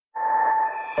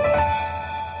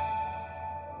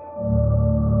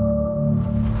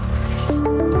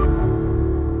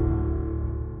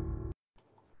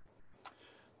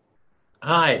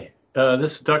Hi,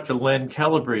 this is Dr. Len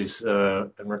Calabrese,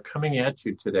 and we're coming at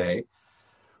you today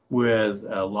with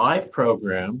a live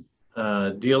program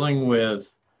dealing with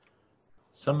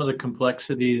some of the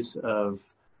complexities of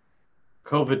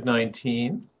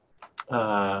COVID-19.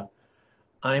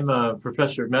 I'm a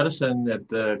professor of medicine at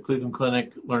the Cleveland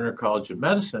Clinic Lerner College of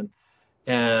Medicine,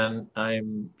 and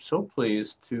I'm so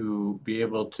pleased to be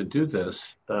able to do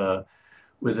this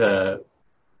with a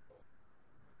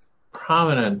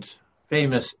prominent,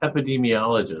 famous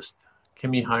epidemiologist,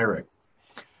 Kimme Hyrich,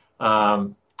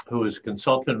 who is a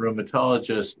consultant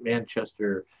rheumatologist,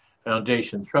 Manchester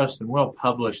Foundation Trust, and well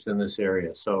published in this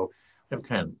area. So we have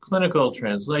kind of clinical,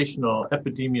 translational,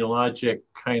 epidemiologic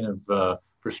kind of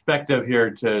perspective here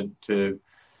to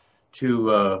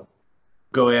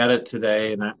go at it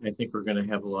today, and I think we're going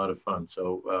to have a lot of fun.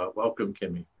 So welcome,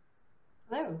 Kimme.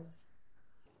 Hello.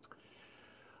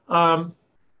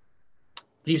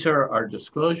 These are our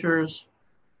disclosures,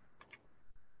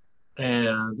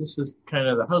 and this is kind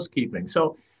of the housekeeping.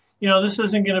 So, this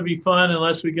isn't going to be fun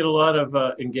unless we get a lot of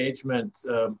engagement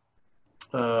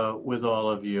with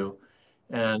all of you,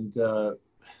 and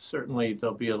certainly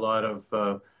there'll be a lot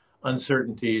of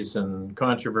uncertainties and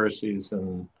controversies,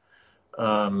 and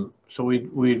so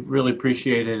we'd really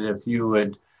appreciate it if you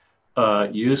would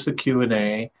use the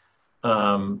Q&A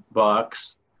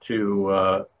box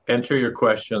to enter your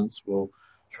questions. We'll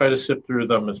try to sift through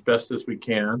them as best as we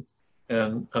can,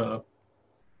 and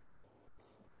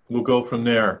we'll go from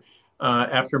there.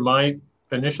 After my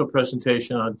initial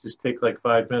presentation, I'll just take like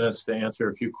 5 minutes to answer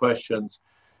a few questions.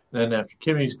 And then after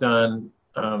Kimme's done,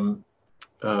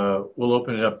 we'll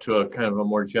open it up to a kind of a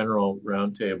more general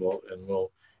roundtable, and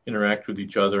we'll interact with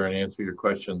each other and answer your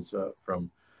questions from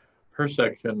her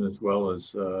section, as well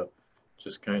as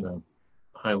just kind of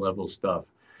high-level stuff.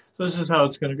 So this is how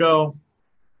it's going to go.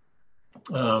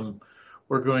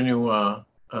 We're going to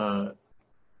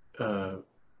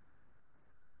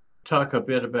talk a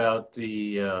bit about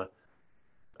the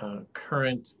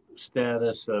current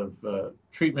status of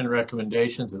treatment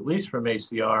recommendations, at least from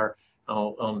ACR.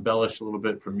 I'll embellish a little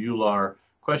bit from ULAR,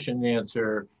 question and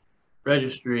answer,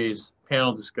 registries,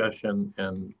 panel discussion,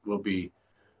 and we'll be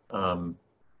done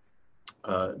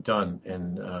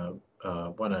in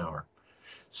 1 hour.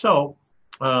 So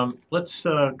let's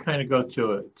kind of go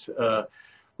to it.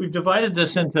 We've divided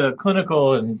this into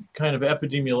clinical and kind of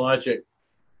epidemiologic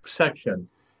section.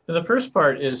 And the first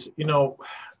part is,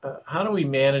 how do we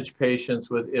manage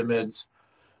patients with IMIDs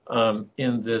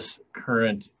in this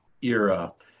current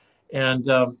era? And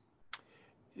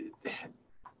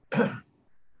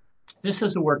this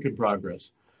is a work in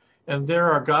progress. And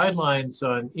there are guidelines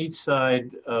on each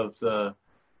side of the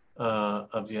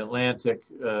Atlantic,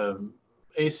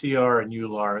 ACR and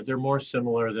ULAR. They're more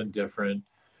similar than different.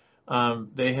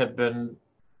 They have been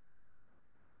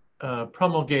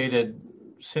promulgated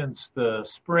since the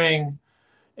spring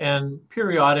and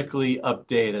periodically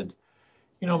updated.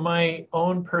 My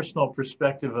own personal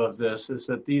perspective of this is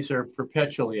that these are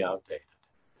perpetually outdated.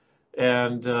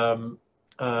 And, the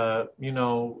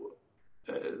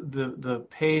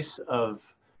pace of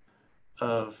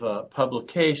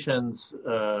publications,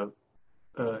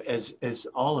 as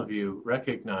all of you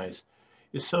recognize,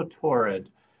 is so torrid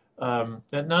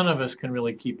that none of us can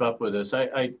really keep up with this.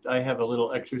 I have a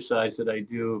little exercise that I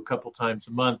do a couple times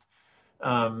a month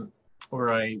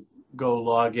where I go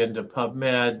log into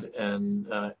PubMed and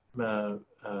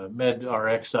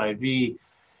MedRxiv,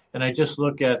 and I just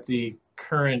look at the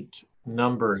current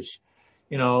numbers.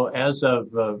 As of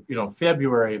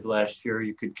February of last year,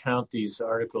 you could count these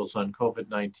articles on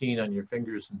COVID-19 on your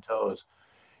fingers and toes.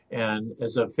 And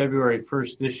as of February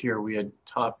 1st this year, we had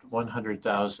topped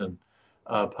 100,000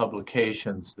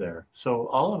 publications there. So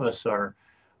all of us are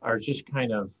just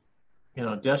kind of,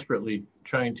 desperately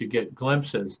trying to get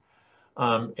glimpses.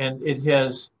 And it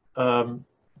has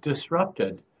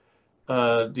disrupted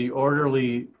the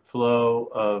orderly flow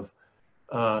of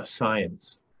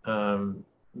science.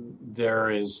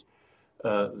 There is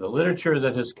the literature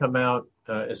that has come out,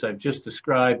 as I've just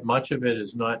described. Much of it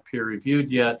is not peer-reviewed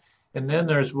yet. And then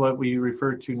there's what we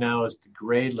refer to now as the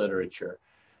gray literature.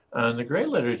 And the gray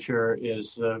literature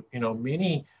is,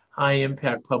 many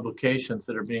high-impact publications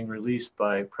that are being released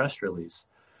by press release.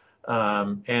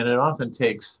 And it often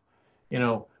takes,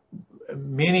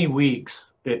 many weeks,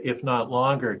 if not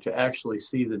longer, to actually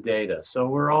see the data. So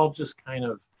we're all just kind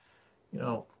of,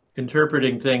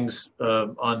 interpreting things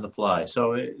on the fly.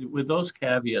 So with those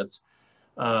caveats,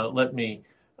 let me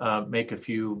make a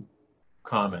few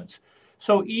comments.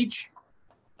 So each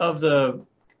of the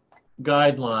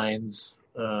guidelines,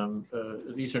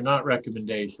 these are not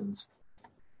recommendations,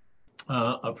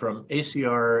 from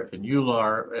ACR and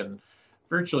EULAR and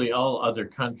virtually all other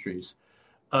countries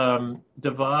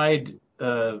divide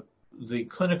the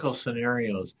clinical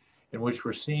scenarios in which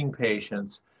we're seeing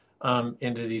patients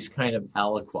into these kind of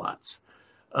aliquots.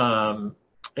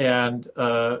 And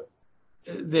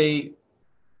they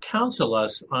counsel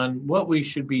us on what we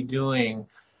should be doing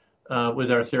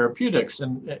with our therapeutics.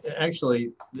 And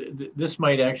actually, this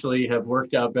might actually have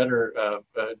worked out better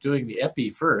doing the epi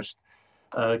first,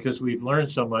 because we've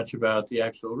learned so much about the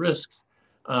actual risks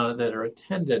that are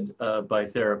attended by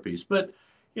therapies. But,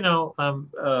 you know,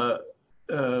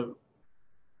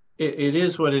 it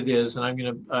is what it is,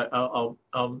 and I'll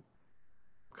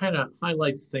kind of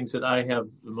highlight the things that I have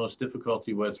the most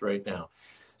difficulty with right now.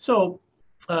 So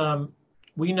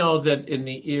we know that in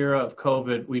the era of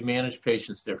COVID, we manage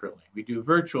patients differently. We do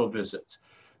virtual visits.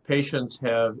 Patients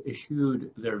have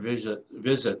eschewed their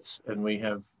visits, and we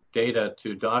have data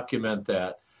to document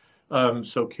that.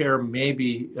 So care may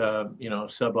be,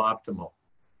 suboptimal.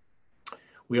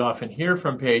 We often hear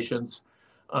from patients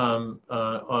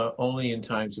only in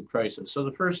times of crisis. So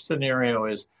the first scenario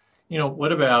is,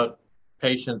 what about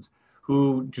patients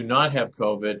who do not have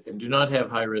COVID and do not have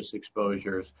high-risk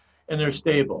exposures, and they're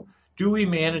stable? Do we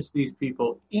manage these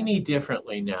people any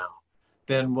differently now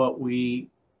than what we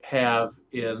have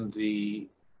in the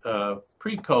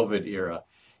pre-COVID era?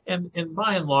 And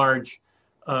by and large,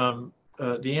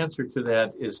 the answer to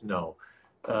that is no.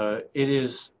 It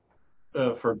is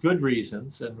for good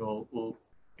reasons, and we'll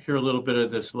hear a little bit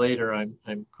of this later,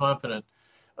 I'm confident.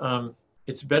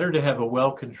 It's better to have a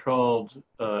well-controlled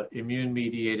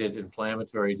immune-mediated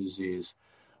inflammatory disease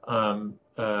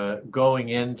going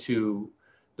into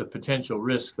the potential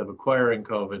risk of acquiring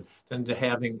COVID than to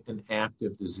having an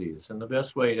active disease. And the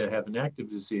best way to have an active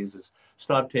disease is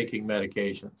stop taking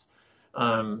medications.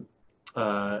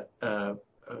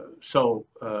 So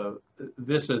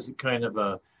this is kind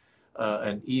of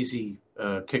an easy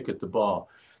kick at the ball.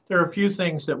 There are a few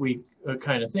things that we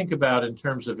kind of think about in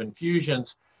terms of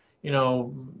infusions.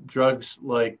 Drugs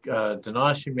like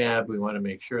denosumab, we want to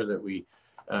make sure that we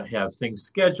have things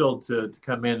scheduled to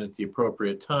come in at the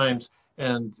appropriate times,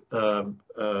 and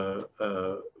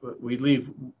we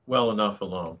leave well enough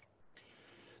alone.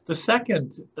 The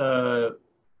second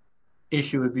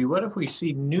issue would be, what if we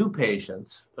see new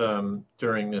patients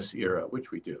during this era,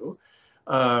 which we do,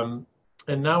 and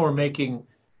now we're making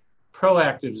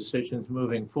proactive decisions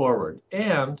moving forward,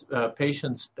 and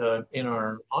patients in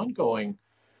our ongoing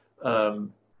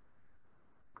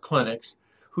clinics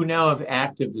who now have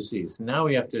active disease. Now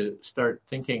we have to start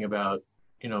thinking about,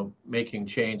 making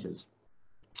changes.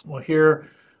 Well, here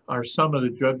are some of the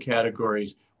drug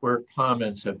categories where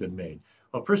comments have been made.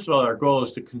 Well, first of all, our goal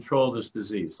is to control this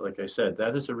disease. Like I said,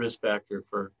 that is a risk factor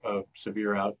for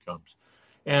severe outcomes.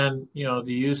 And, the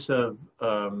use of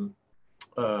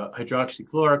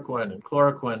hydroxychloroquine and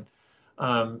chloroquine,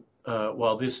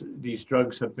 while these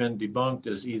drugs have been debunked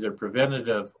as either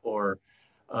preventative or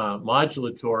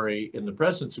modulatory in the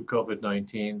presence of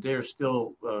COVID-19, they are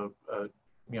still,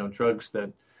 drugs that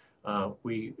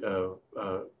we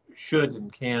should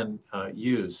and can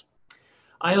use.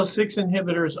 IL-6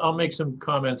 inhibitors, I'll make some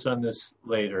comments on this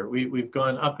later. We've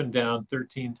gone up and down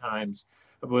 13 times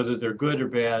of whether they're good or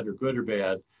bad or good or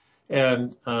bad.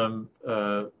 And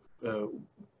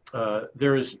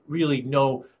there is really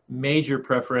no major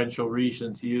preferential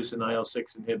reason to use an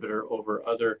IL-6 inhibitor over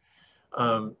other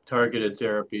targeted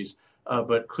therapies,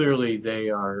 but clearly they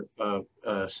are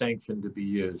sanctioned to be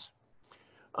used.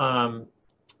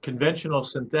 Conventional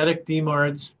synthetic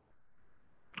DMARDs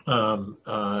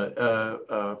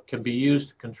can be used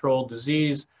to control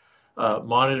disease,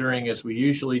 monitoring as we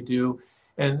usually do.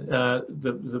 And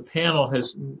the panel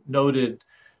has noted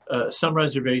some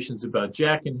reservations about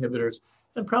JAK inhibitors,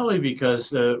 and probably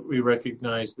because we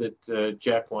recognize that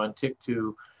JAK1,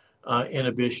 TYK2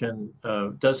 inhibition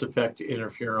does affect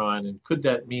interferon, and could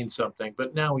that mean something?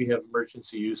 But now we have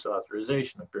emergency use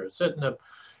authorization of baricitinib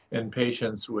in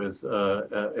patients with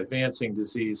advancing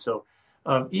disease. So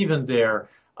even there,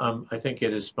 I think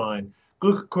it is fine.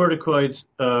 Glucocorticoids,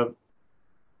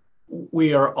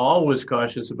 we are always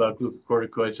cautious about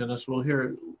glucocorticoids, and as we'll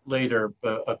hear later,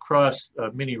 across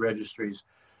many registries,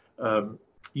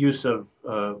 use of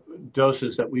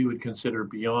doses that we would consider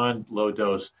beyond low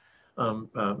dose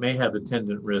may have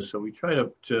attendant risks. So we try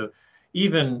to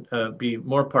even be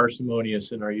more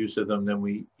parsimonious in our use of them than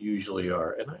we usually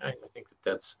are. And I think that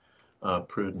that's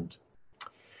prudent.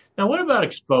 Now, what about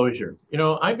exposure?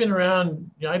 I've been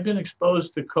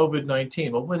exposed to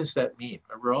COVID-19. Well, what does that mean?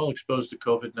 We're all exposed to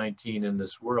COVID-19 in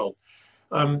this world.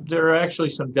 There are actually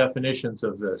some definitions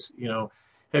of this.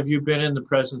 Have you been in the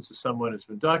presence of someone who's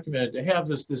been documented to have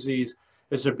this disease?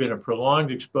 Has there been a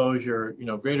prolonged exposure,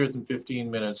 greater than 15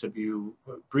 minutes? Have you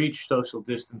breached social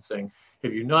distancing?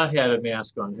 Have you not had a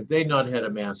mask on? Have they not had a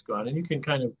mask on? And you can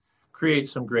kind of create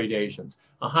some gradations.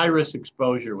 A high-risk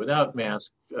exposure without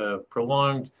mask,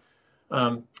 prolonged.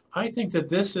 I think that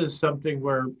this is something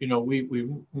where, we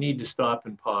need to stop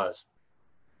and pause.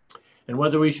 And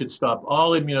whether we should stop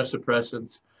all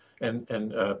immunosuppressants, and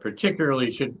particularly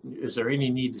is there any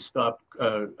need to stop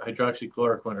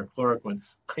hydroxychloroquine or chloroquine?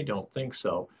 I don't think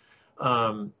so.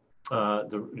 The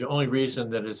only reason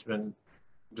that it's been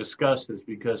discussed is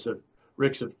because of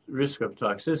risk of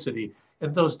toxicity,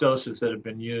 and those doses that have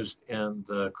been used in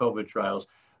the COVID trials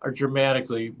are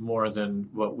dramatically more than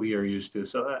what we are used to.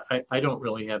 So I don't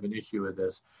really have an issue with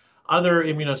this. Other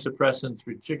immunosuppressants,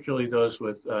 particularly those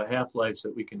with half-lives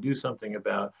that we can do something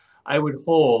about, I would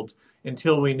hold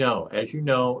until we know. As you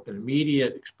know, an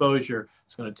immediate exposure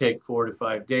is going to take 4 to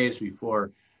 5 days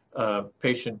before a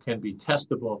patient can be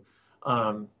testable.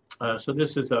 So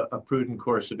this is a prudent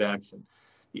course of action.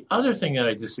 The other thing that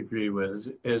I disagree with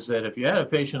is that if you had a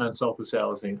patient on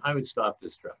sulfasalazine, I would stop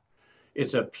this drug.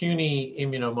 It's a puny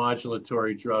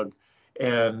immunomodulatory drug,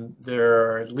 and there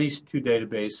are at least 2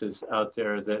 databases out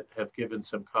there that have given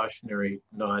some cautionary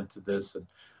nod to this, and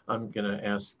I'm going to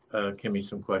ask Kimme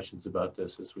some questions about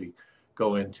this as we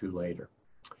go into later.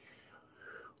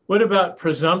 What about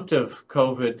presumptive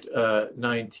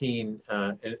COVID-19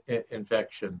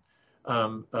 infection?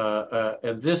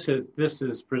 And this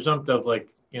is presumptive, like,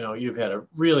 you've had a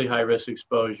really high risk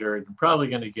exposure, you're probably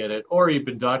going to get it, or you've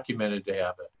been documented to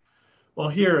have it. Well,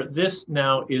 here, this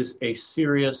now is a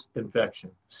serious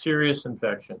infection.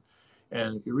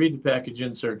 And if you read the package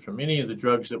insert from any of the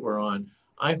drugs that we're on,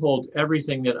 I hold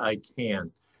everything that I can.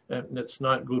 That's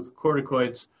not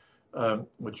glucocorticoids,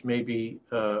 which may be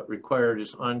required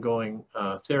as ongoing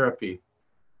therapy.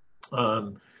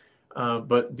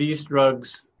 But these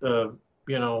drugs,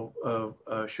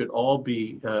 should all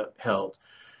be held.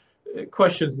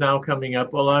 Questions now coming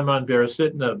up. Well, I'm on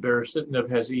baricitinib. Baricitinib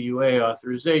has EUA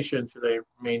authorization. Should I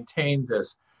maintain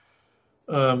this?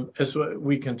 As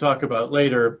we can talk about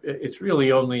later, it's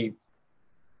really only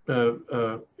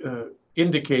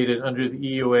indicated under the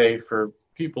EUA for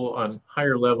people on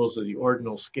higher levels of the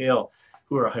ordinal scale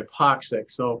who are hypoxic.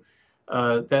 So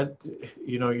that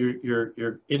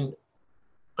you're in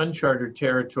uncharted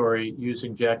territory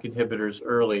using JAK inhibitors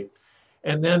early.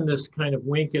 And then this kind of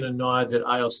wink and a nod that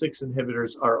IL-6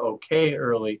 inhibitors are okay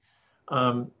early.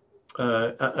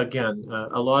 Again,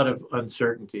 a lot of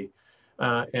uncertainty.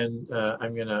 And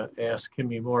I'm going to ask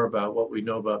Kimme more about what we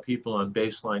know about people on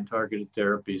baseline targeted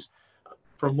therapies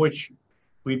from which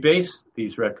we base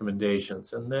these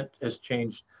recommendations. And that has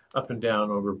changed up and down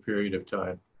over a period of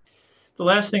time. The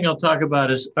last thing I'll talk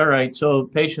about is, all right, so the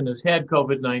patient has had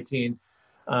COVID-19.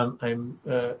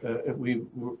 We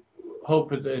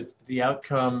hope that the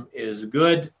outcome is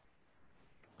good.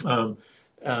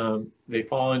 They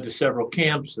fall into several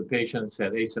camps. The patient has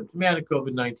had asymptomatic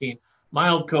COVID-19,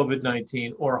 mild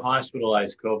COVID-19, or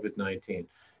hospitalized COVID-19.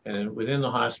 And within the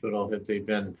hospital, have they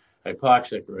been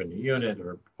hypoxic or in the unit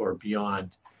or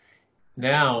beyond?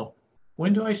 Now,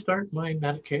 when do I start my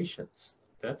medications?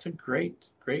 That's a great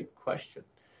question.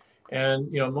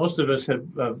 And, most of us have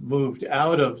moved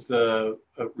out of the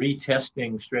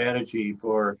retesting strategy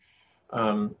for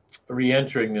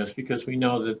re-entering this because we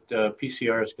know that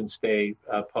PCRs can stay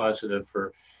positive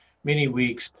for many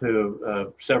weeks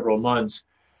to several months.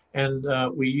 And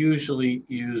we usually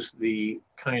use the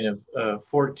kind of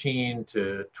 14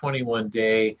 to 21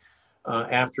 day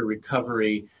after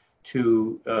recovery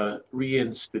to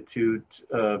reinstitute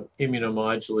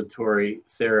immunomodulatory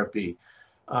therapy.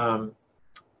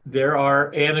 There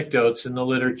are anecdotes in the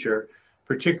literature,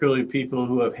 particularly people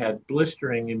who have had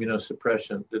blistering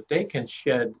immunosuppression, that they can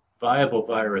shed viable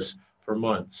virus for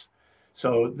months.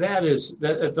 So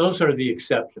those are the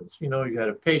exceptions. You had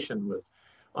a patient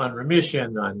on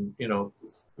remission on,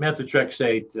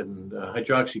 methotrexate and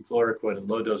hydroxychloroquine and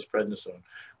low-dose prednisone.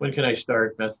 When can I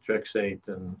start methotrexate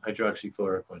and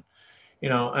hydroxychloroquine?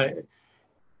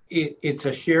 It's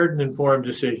a shared and informed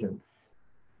decision.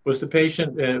 Was the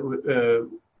patient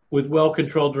with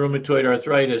well-controlled rheumatoid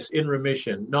arthritis in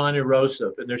remission,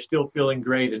 non-erosive, and they're still feeling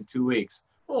great in 2 weeks?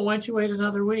 Well, why don't you wait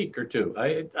another week or two?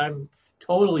 I'm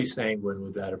totally sanguine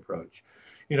with that approach.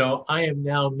 I am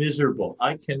now miserable.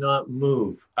 I cannot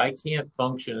move. I can't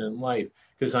function in life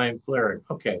because I am flaring.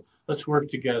 Okay, let's work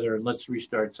together and let's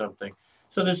restart something.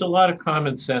 So there's a lot of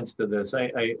common sense to this.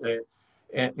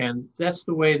 And that's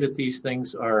the way that these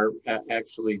things are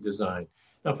actually designed.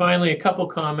 Now, finally, a couple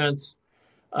comments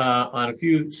on a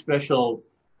few special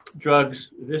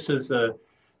drugs. The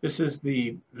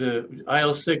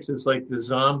IL-6 is like the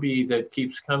zombie that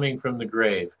keeps coming from the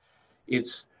grave.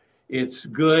 It's it's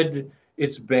good,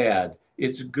 it's bad.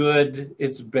 It's good,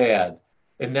 it's bad,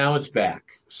 and now it's back.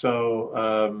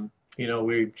 So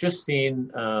we've just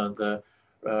seen the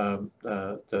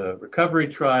recovery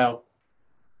trial,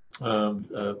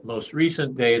 most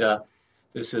recent data.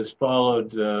 This has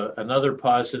followed another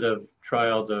positive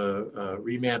trial, the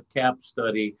REMAP-CAP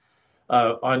study,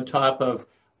 on top of,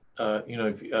 all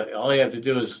you have to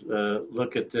do is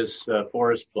look at this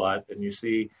forest plot, and you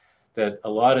see that a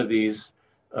lot of these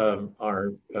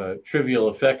are trivial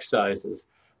effect sizes.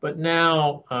 But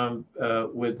now,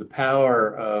 with the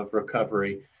power of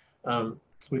recovery,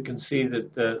 we can see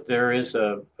that there is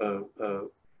a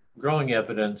growing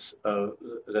evidence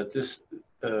that this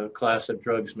class of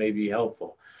drugs may be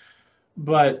helpful.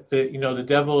 But the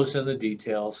devil is in the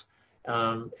details.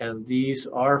 And these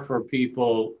are for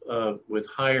people with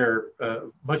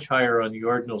much higher on the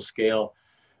ordinal scale,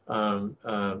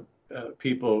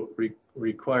 people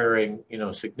requiring,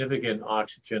 significant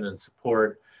oxygen and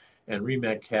support. And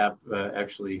REMAC-CAP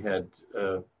actually had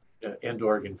end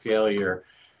organ failure.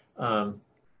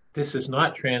 This is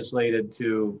not translated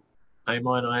to, I'm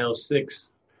on IL-6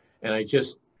 and I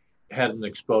just had an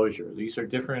exposure. These are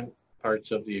different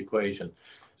parts of the equation.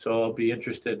 So I'll be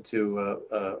interested to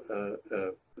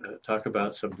talk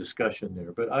about some discussion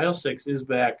there. But IL-6 is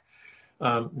back,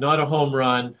 not a home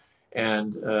run,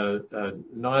 and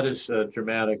not as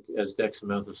dramatic as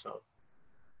dexamethasone.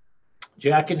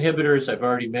 JAK inhibitors, I've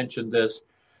already mentioned this.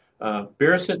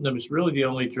 Baricitinib is really the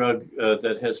only drug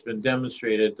that has been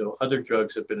demonstrated, though other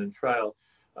drugs have been in trial,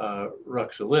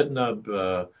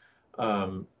 ruxolitinib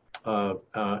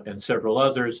and several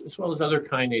others, as well as other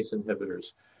kinase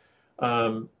inhibitors.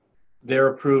 They're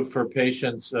approved for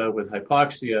patients with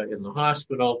hypoxia in the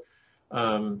hospital.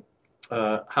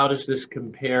 How does this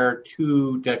compare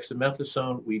to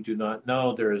dexamethasone? We do not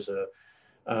know. There is a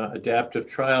adaptive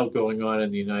trial going on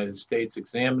in the United States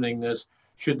examining this.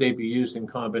 Should they be used in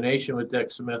combination with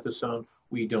dexamethasone?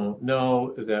 We don't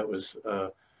know. That was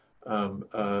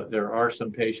there are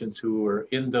some patients who were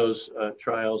in those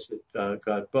trials that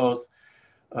got both.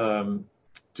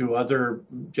 Do other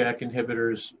JAK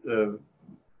inhibitors,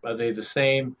 are they the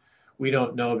same? We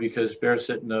don't know, because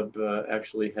baricitinib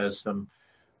actually has some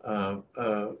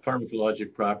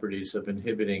pharmacologic properties of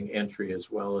inhibiting entry as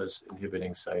well as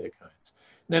inhibiting cytokines.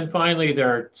 And then finally, there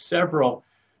are several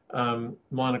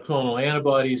monoclonal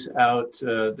antibodies out.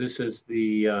 This is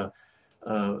the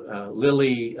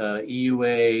Lilly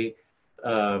EUA,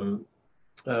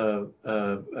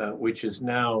 which is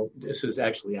now, this is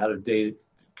actually out of date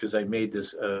because I made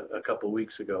this a couple of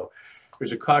weeks ago.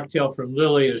 There's a cocktail from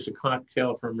Lilly, there's a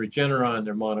cocktail from Regeneron,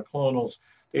 they're monoclonals.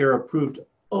 They are approved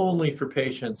only for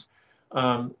patients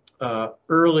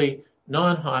early,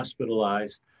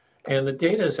 non-hospitalized, and the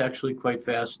data is actually quite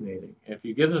fascinating. If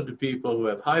you give them to people who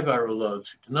have high viral loads,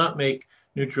 who do not make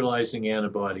neutralizing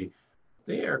antibody,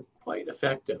 they are quite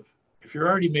effective. If you're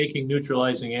already making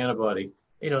neutralizing antibody,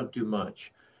 they don't do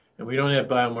much. And we don't have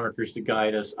biomarkers to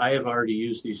guide us. I have already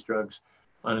used these drugs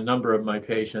on a number of my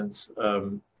patients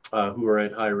who are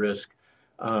at high risk.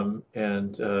 I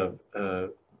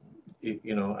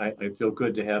feel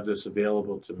good to have this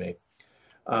available to me.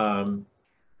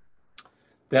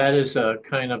 That is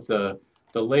kind of the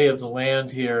lay of the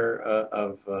land here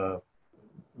of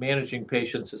managing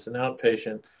patients as an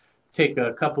outpatient. Take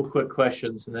a couple quick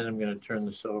questions, and then I'm going to turn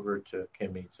this over to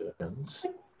Kimme to end.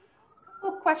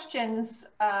 Couple questions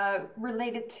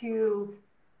related to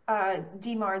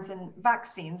DMARDs and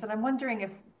vaccines, and I'm wondering if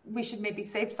we should maybe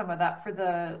save some of that for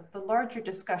the larger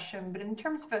discussion. But in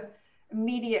terms of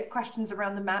immediate questions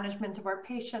around the management of our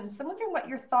patients, I'm wondering what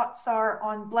your thoughts are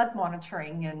on blood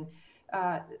monitoring and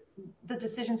the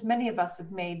decisions many of us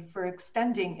have made for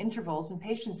extending intervals in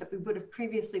patients that we would have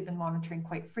previously been monitoring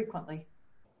quite frequently.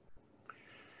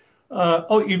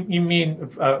 You mean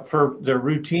for the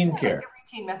routine care? Like the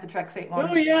routine methotrexate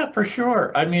monitoring. Oh yeah, for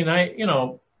sure. I mean,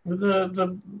 the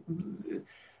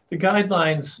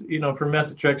guidelines, for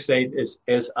methotrexate,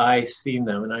 as I seen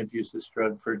them, and I've used this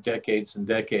drug for decades and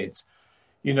decades,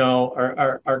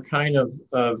 are kind of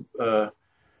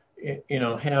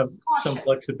have some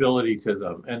flexibility to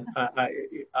them. And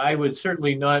I would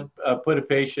certainly not put a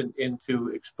patient into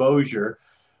exposure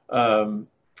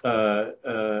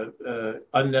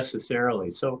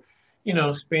unnecessarily. So,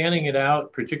 spanning it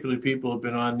out, particularly people who've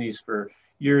been on these for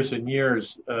years and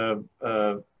years,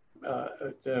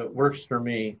 works for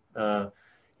me,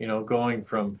 going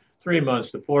from 3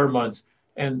 months to 4 months.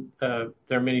 And there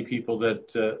are many people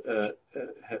that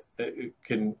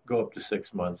can go up to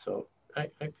 6 months. So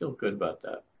I feel good about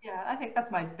that. Yeah, I think that's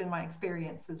been my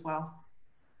experience as well.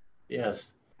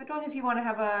 Yes. I don't know if you want to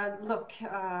have a look.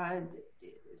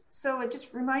 So just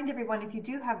remind everyone, if you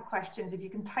do have questions, if you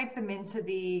can type them into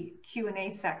the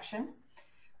Q&A section,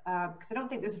 because I don't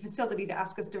think there's a facility to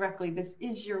ask us directly. This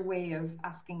is your way of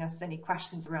asking us any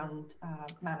questions around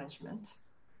management.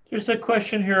 There's a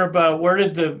question here about why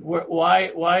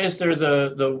is there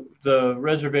the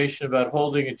reservation about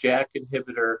holding a JAK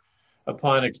inhibitor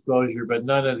upon exposure, but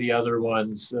none of the other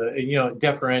ones,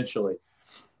 deferentially.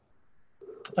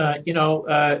 That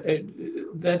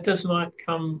does not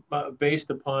come based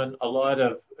upon a lot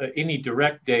of any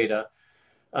direct data,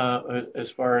 as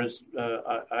far as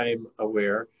I'm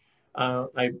aware.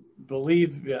 I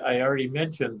believe I already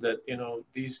mentioned that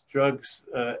these drugs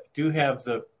do have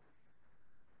the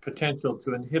potential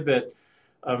to inhibit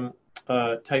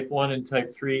type 1 and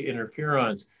type 3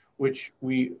 interferons, which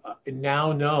we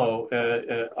now know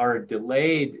are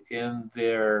delayed in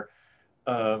their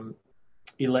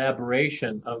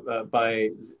elaboration by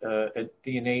the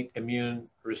innate immune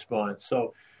response.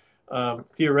 So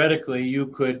theoretically, you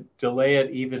could delay it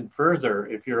even further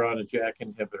if you're on a JAK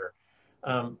inhibitor.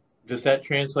 Does that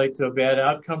translate to a bad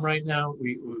outcome right now?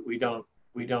 We don't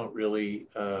really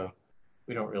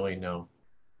know.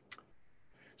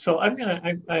 So I'm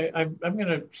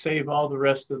gonna save all the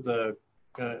rest of the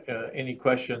any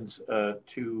questions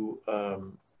to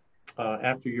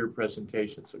after your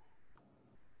presentations.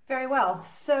 Very well.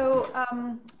 So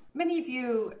many of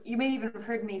you may even have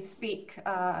heard me speak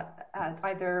at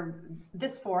either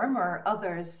this forum or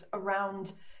others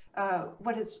around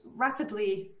what has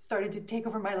rapidly started to take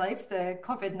over my life, the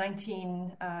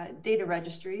COVID-19 data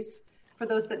registries. For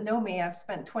those that know me, I've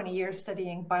spent 20 years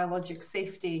studying biologic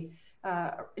safety,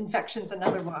 infections and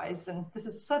otherwise, and this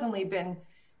has suddenly been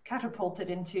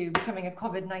catapulted into becoming a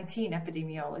COVID-19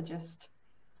 epidemiologist.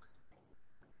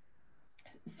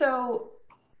 So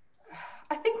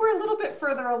I think we're a little bit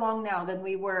further along now than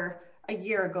we were a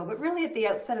year ago, but really at the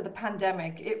outset of the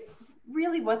pandemic, it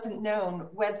really wasn't known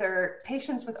whether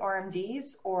patients with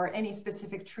RMDs or any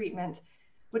specific treatment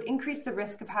would increase the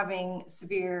risk of having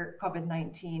severe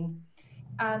COVID-19.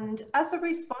 And as a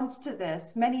response to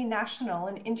this, many national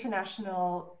and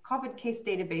international COVID case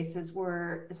databases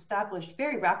were established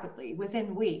very rapidly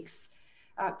within weeks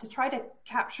to try to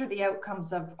capture the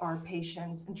outcomes of our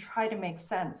patients and try to make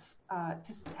sense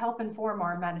to help inform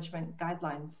our management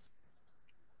guidelines.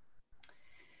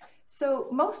 So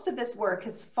most of this work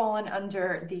has fallen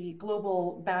under the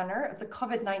global banner of the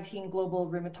COVID-19 Global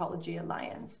Rheumatology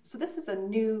Alliance. So this is a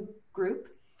new group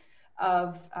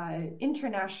of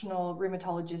international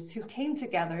rheumatologists who came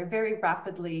together very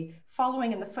rapidly,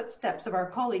 following in the footsteps of our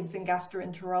colleagues in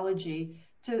gastroenterology,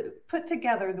 to put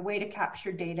together the way to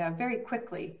capture data very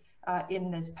quickly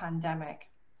in this pandemic.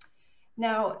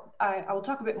 Now, I will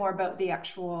talk a bit more about the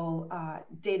actual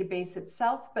database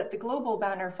itself, but the global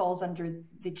banner falls under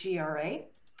the GRA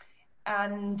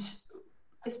and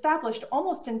established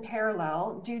almost in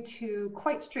parallel due to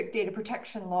quite strict data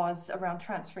protection laws around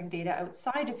transferring data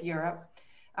outside of Europe.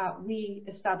 We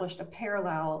established a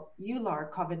parallel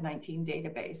EULAR COVID-19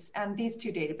 database, and these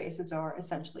two databases are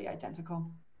essentially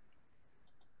identical.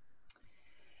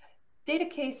 Data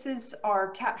cases are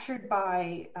captured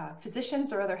by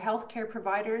physicians or other healthcare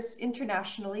providers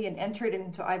internationally and entered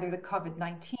into either the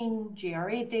COVID-19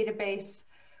 GRA database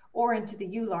or into the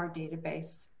EULAR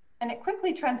database. And it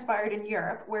quickly transpired in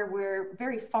Europe, where we're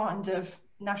very fond of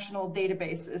national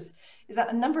databases, is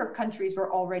that a number of countries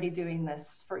were already doing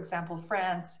this. For example,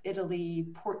 France, Italy,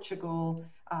 Portugal,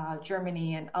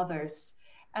 Germany, and others.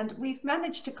 And we've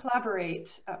managed to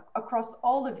collaborate across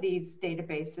all of these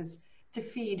databases to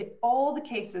feed all the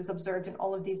cases observed in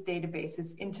all of these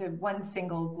databases into one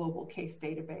single global case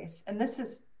database. And this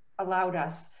has allowed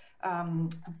us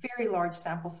very large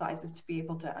sample sizes to be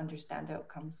able to understand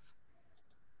outcomes.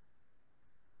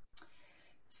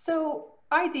 So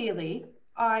ideally,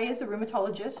 I, as a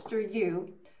rheumatologist, or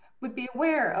you, would be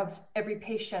aware of every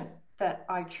patient that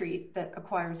I treat that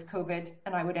acquires COVID,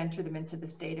 and I would enter them into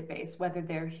this database, whether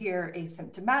they're here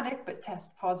asymptomatic but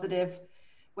test positive,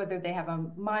 whether they have a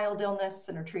mild illness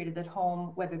and are treated at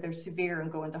home, whether they're severe and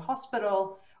go into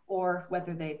hospital, or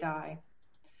whether they die.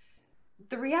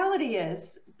 The reality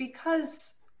is,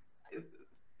 because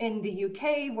in the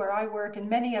UK, where I work, and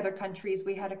many other countries,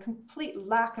 we had a complete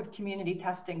lack of community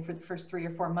testing for the first 3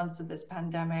 or 4 months of this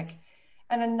pandemic.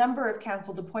 And a number of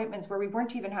canceled appointments where we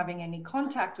weren't even having any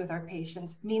contact with our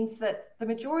patients means that the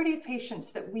majority of patients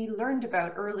that we learned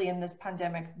about early in this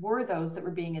pandemic were those that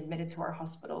were being admitted to our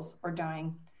hospitals or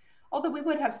dying. Although we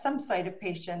would have some sight of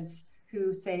patients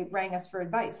who, say, rang us for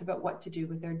advice about what to do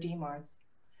with their DMARDs.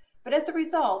 But as a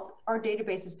result, our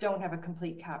databases don't have a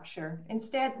complete capture.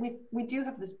 Instead, we do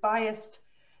have this biased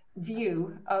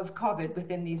view of COVID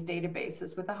within these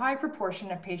databases, with a high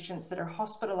proportion of patients that are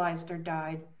hospitalized or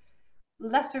died,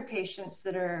 lesser patients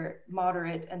that are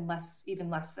moderate, and even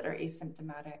less that are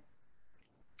asymptomatic.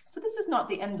 So this is not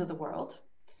the end of the world.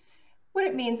 What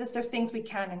it means is there's things we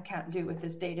can and can't do with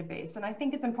this database. And I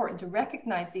think it's important to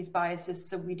recognize these biases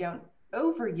so we don't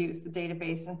overuse the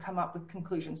database and come up with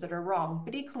conclusions that are wrong.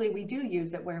 But equally, we do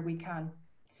use it where we can.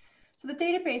 So the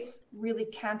database really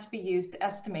can't be used to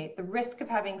estimate the risk of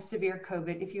having severe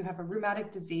COVID if you have a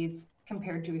rheumatic disease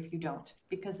compared to if you don't,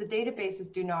 because the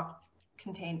databases do not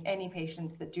contain any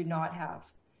patients that do not have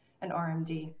an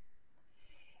RMD.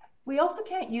 We also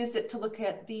can't use it to look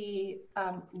at the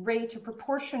rate or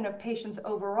proportion of patients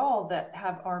overall that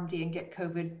have RMD and get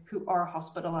COVID who are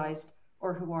hospitalized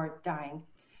or who are dying.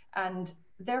 And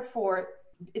therefore,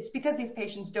 it's because these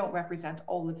patients don't represent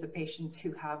all of the patients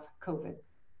who have COVID.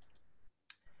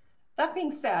 That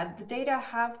being said, the data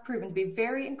have proven to be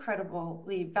very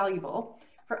incredibly valuable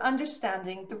for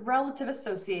understanding the relative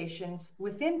associations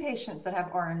within patients that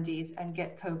have RMDs and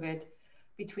get COVID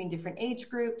between different age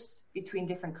groups, between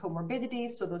different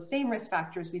comorbidities, so those same risk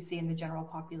factors we see in the general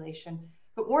population,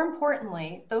 but more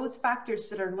importantly, those factors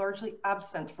that are largely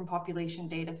absent from population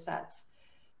data sets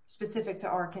specific to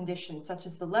our condition, such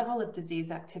as the level of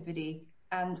disease activity,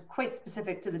 and quite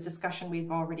specific to the discussion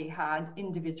we've already had,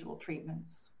 individual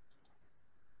treatments.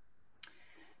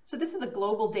 So this is a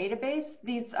global database.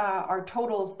 These are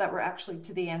totals that were actually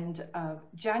to the end of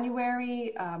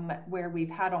January, where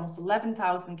we've had almost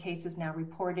 11,000 cases now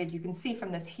reported. You can see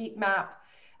from this heat map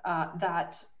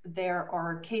that there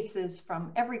are cases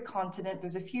from every continent.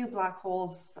 There's a few black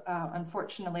holes,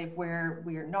 unfortunately, where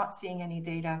we are not seeing any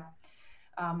data.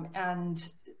 And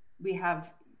we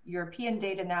have European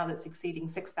data now that's exceeding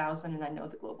 6,000, and I know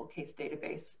the global case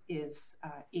database is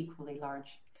equally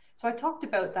large. So I talked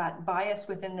about that bias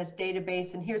within this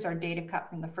database, and here's our data cut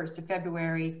from the 1st of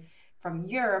February from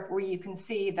Europe, where you can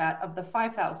see that of the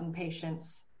 5,000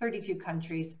 patients, 32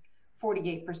 countries,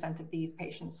 48% of these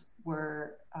patients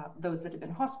were those that had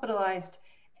been hospitalized,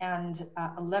 and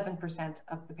 11%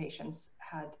 of the patients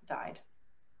had died.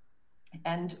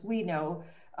 And we know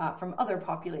from other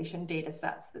population data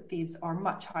sets that these are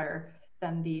much higher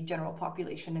than the general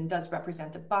population and does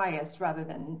represent a bias rather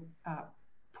than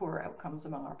poor outcomes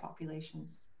among our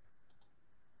populations.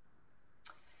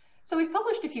 So we've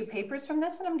published a few papers from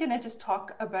this, and I'm going to just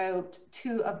talk about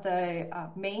two of the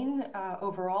main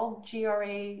overall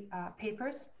GRA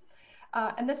papers.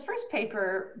 And this first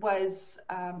paper was,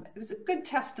 it was a good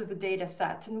test of the data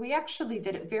set, and we actually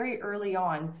did it very early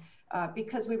on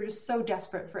because we were just so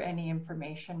desperate for any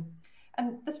information.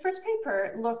 And this first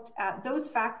paper looked at those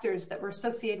factors that were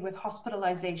associated with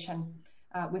hospitalization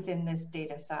within this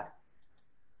data set.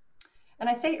 And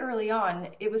I say early on,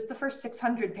 it was the first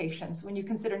 600 patients. When you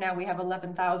consider now we have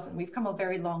 11,000, we've come a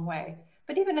very long way.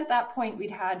 But even at that point,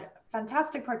 we'd had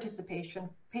fantastic participation,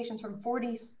 patients from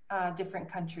 40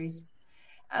 different countries.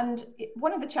 And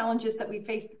one of the challenges that we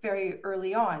faced very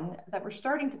early on that we're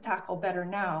starting to tackle better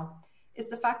now is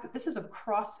the fact that this is a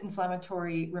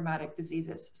cross-inflammatory rheumatic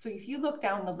diseases. So if you look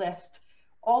down the list,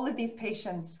 all of these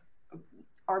patients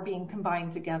are being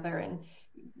combined together, and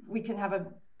we can have a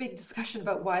big discussion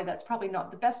about why that's probably not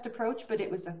the best approach, but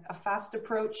it was a fast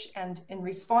approach, and in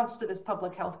response to this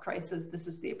public health crisis, this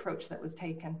is the approach that was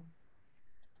taken.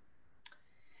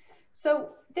 So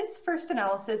this first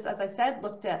analysis, as I said,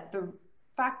 looked at the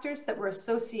factors that were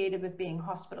associated with being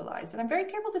hospitalized. And I'm very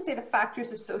careful to say the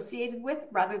factors associated with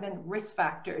rather than risk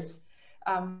factors,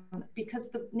 because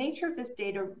the nature of this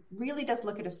data really does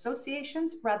look at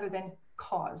associations rather than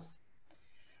cause.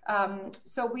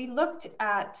 So we looked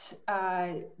at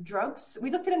drugs. We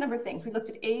looked at a number of things. We looked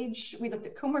at age, we looked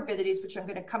at comorbidities, which I'm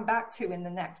going to come back to in the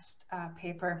next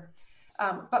paper.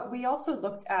 But we also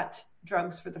looked at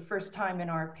drugs for the first time in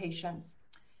our patients.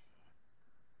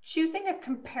 Choosing a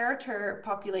comparator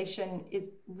population is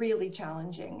really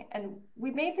challenging. And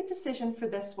we made the decision for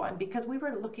this one because we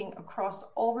were looking across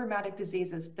all rheumatic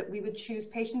diseases that we would choose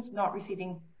patients not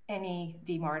receiving any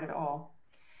DMARD at all.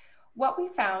 What we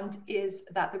found is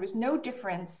that there was no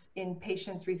difference in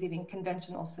patients receiving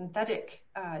conventional synthetic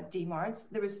DMARDs.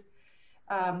 There was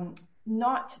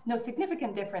no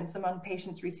significant difference among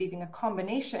patients receiving a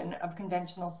combination of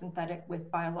conventional synthetic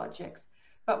with biologics.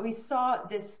 But we saw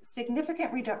this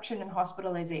significant reduction in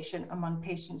hospitalization among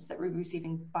patients that were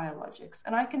receiving biologics.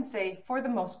 And I can say, for the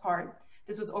most part,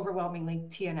 this was overwhelmingly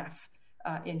TNF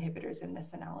inhibitors in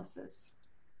this analysis.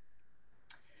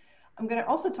 I'm going to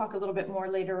also talk a little bit more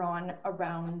later on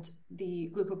around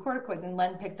the glucocorticoids, and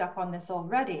Len picked up on this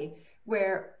already,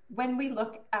 where when we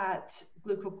look at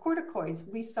glucocorticoids,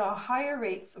 we saw higher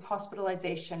rates of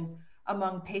hospitalization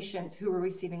among patients who were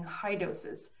receiving high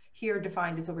doses, here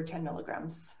defined as over 10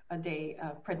 milligrams a day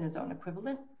of prednisone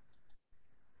equivalent.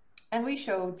 And we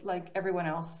showed, like everyone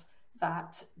else,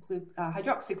 that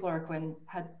hydroxychloroquine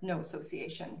had no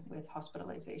association with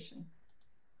hospitalization.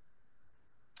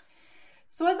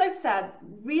 So as I've said,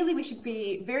 really we should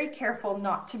be very careful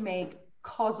not to make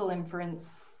causal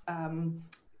inference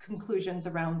conclusions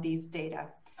around these data.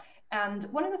 And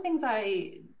one of the things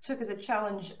I took as a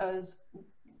challenge is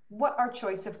what our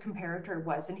choice of comparator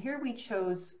was. And here we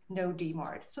chose no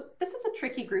DMARD. So this is a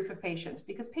tricky group of patients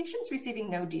because patients receiving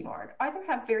no DMARD either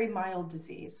have very mild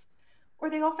disease or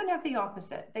they often have the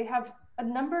opposite. They have a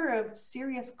number of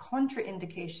serious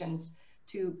contraindications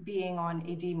to being on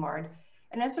a DMARD.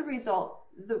 And as a result,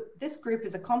 this group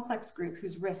is a complex group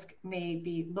whose risk may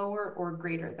be lower or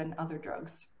greater than other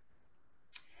drugs.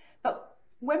 But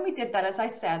when we did that, as I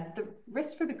said, the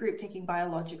risk for the group taking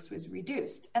biologics was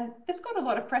reduced. And this got a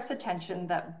lot of press attention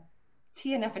that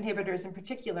TNF inhibitors in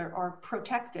particular are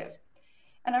protective.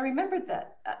 And I remembered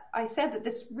that I said that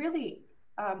this really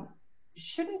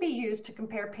shouldn't be used to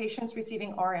compare patients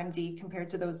receiving RMD compared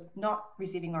to those not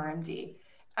receiving RMD.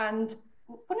 And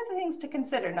one of the things to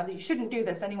consider, now that you shouldn't do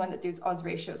this, anyone that does odds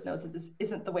ratios knows that this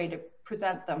isn't the way to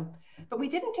present them, but we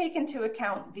didn't take into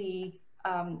account the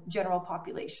general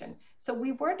population. So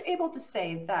we weren't able to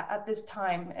say that at this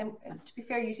time, and to be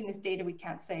fair, using this data, we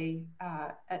can't say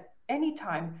at any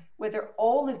time whether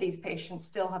all of these patients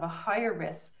still have a higher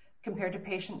risk compared to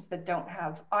patients that don't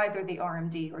have either the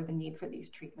RMD or the need for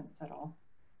these treatments at all.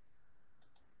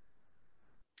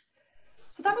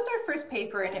 So that was our first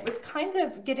paper, and it was kind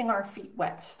of getting our feet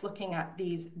wet looking at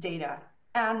these data.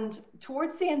 And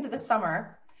towards the end of the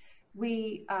summer,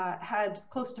 we had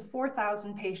close to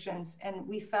 4,000 patients, and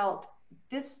we felt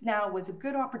this now was a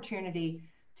good opportunity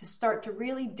to start to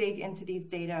really dig into these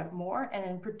data more, and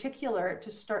in particular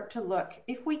to start to look,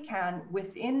 if we can,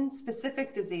 within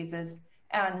specific diseases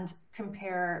and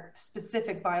compare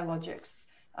specific biologics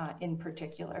in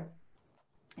particular.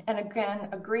 And again,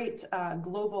 a great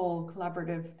global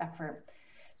collaborative effort.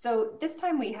 So this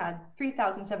time we had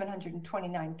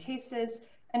 3,729 cases.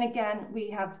 And again, we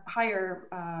have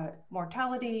higher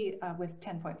mortality with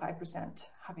 10.5%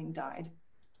 having died.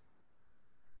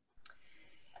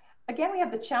 Again, we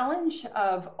have the challenge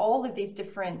of all of these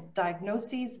different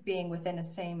diagnoses being within a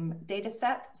same data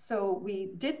set. So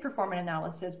we did perform an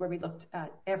analysis where we looked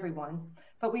at everyone,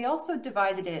 but we also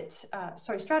divided it,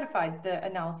 stratified the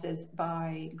analysis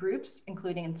by groups,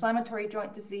 including inflammatory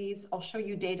joint disease. I'll show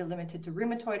you data limited to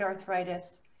rheumatoid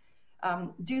arthritis.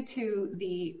 Due to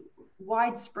the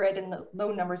widespread and the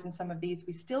low numbers in some of these,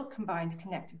 we still combined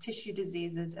connective tissue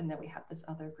diseases, and then we have this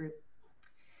other group.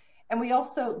 And we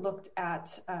also looked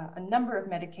at a number of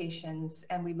medications,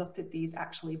 and we looked at these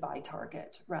actually by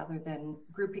target rather than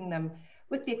grouping them,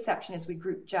 with the exception is we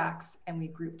grouped JAKs and we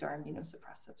grouped our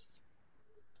immunosuppressives.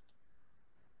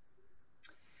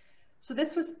 So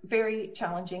this was very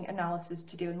challenging analysis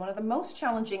to do. And one of the most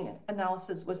challenging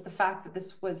analysis was the fact that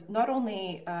this was not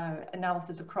only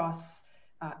analysis across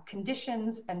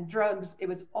conditions and drugs, it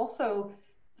was also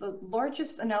the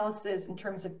largest analysis in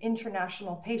terms of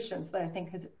international patients that I think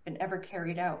has been ever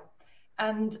carried out.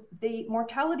 And the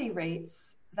mortality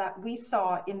rates that we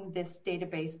saw in this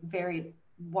database vary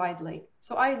widely.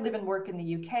 So I live and work in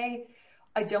the UK.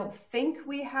 I don't think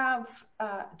we have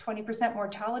 20%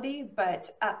 mortality,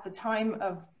 but at the time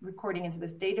of recording into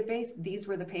this database, these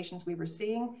were the patients we were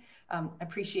seeing. I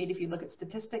appreciate if you look at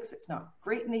statistics, it's not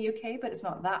great in the UK, but it's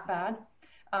not that bad.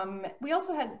 We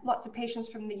also had lots of patients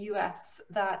from the US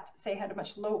that say had a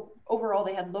much overall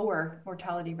they had lower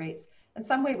mortality rates. In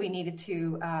some way we needed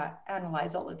to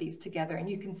analyze all of these together. And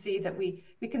you can see that we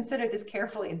considered this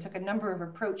carefully and took a number of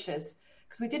approaches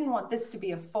because we didn't want this to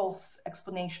be a false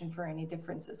explanation for any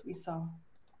differences we saw.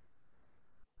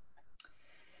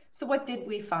 So what did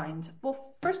we find?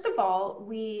 Well, first of all,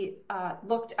 we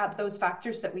looked at those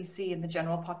factors that we see in the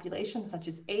general population, such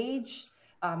as age.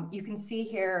 You can see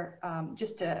here,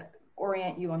 just to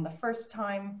orient you on the first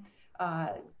time,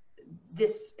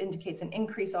 this indicates an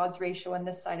increased odds ratio on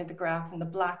this side of the graph, and the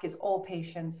black is all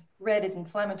patients, red is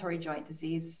inflammatory joint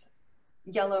disease,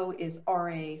 yellow is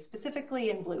RA specifically,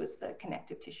 and blue is the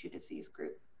connective tissue disease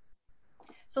group.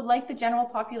 So like the general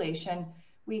population,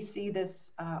 we see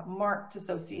this marked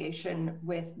association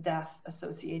with death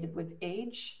associated with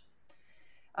age.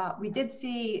 We did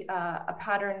see a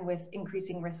pattern with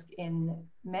increasing risk in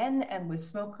men and with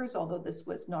smokers, although this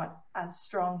was not as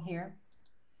strong here.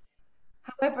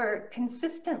 However,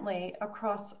 consistently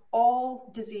across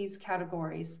all disease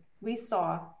categories, we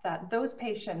saw that those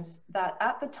patients that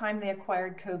at the time they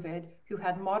acquired COVID who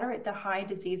had moderate to high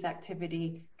disease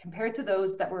activity compared to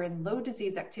those that were in low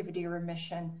disease activity or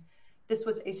remission, this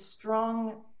was a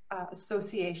strong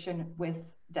association with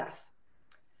death.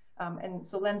 And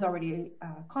so Len's already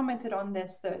commented on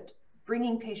this, that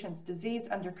bringing patients' disease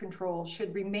under control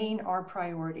should remain our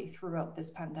priority throughout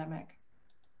this pandemic.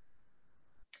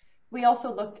 We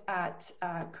also looked at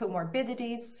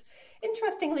comorbidities.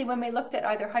 Interestingly, when we looked at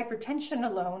either hypertension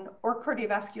alone or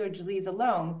cardiovascular disease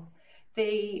alone,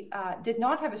 they did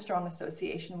not have a strong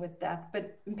association with death,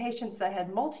 but in patients that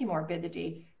had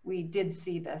multimorbidity, we did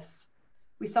see this.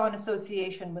 We saw an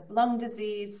association with lung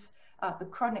disease. The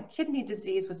chronic kidney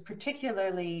disease was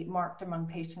particularly marked among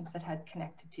patients that had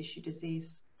connective tissue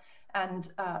disease.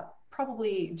 And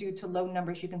probably due to low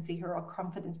numbers, you can see here our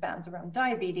confidence bands around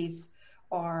diabetes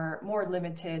are more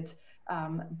limited,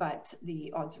 but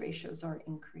the odds ratios are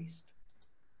increased.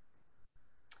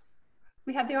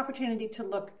 We had the opportunity to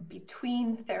look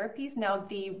between therapies. Now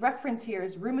the reference here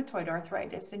is rheumatoid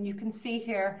arthritis, and you can see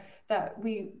here that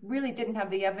we really didn't have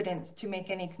the evidence to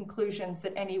make any conclusions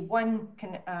that any one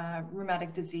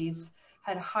rheumatic disease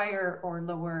had higher or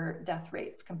lower death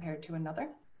rates compared to another.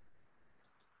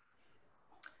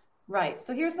 Right,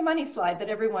 so here's the money slide that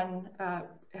everyone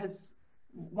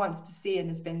wants to see and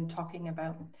has been talking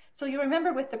about. So you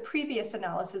remember with the previous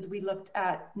analysis, we looked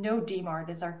at no DMARD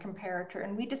as our comparator,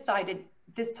 and we decided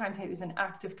this time to use an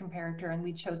active comparator, and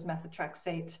we chose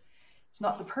methotrexate. It's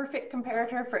not the perfect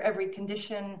comparator for every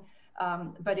condition,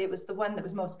 but it was the one that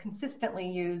was most consistently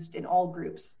used in all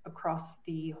groups across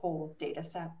the whole data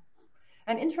set.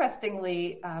 And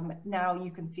interestingly, now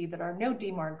you can see that our no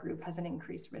DMARD group has an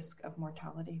increased risk of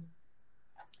mortality.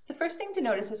 The first thing to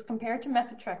notice is compared to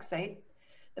methotrexate,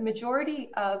 the majority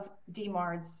of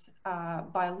DMARDs,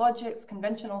 biologics,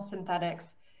 conventional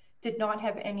synthetics, did not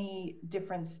have any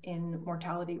difference in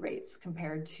mortality rates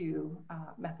compared to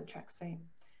methotrexate.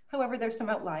 However, there's some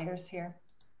outliers here.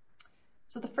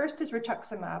 So the first is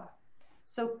rituximab.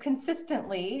 So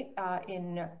consistently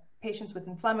in patients with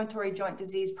inflammatory joint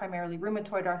disease, primarily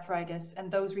rheumatoid arthritis, and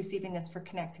those receiving this for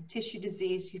connective tissue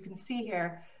disease, you can see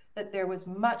here that there was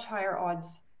much higher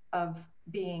odds of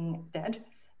being dead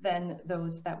than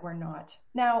those that were not.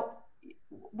 Now,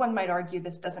 one might argue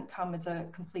this doesn't come as a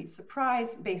complete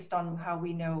surprise based on how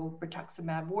we know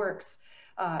rituximab works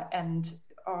and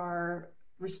our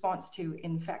response to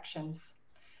infections.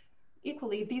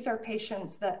 Equally, these are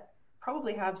patients that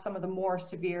probably have some of the more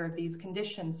severe of these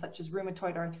conditions, such as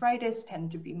rheumatoid arthritis,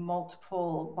 tend to be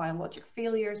multiple biologic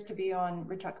failures to be on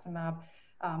rituximab,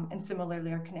 and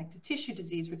similarly our connective tissue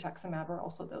disease rituximab are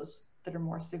also those that are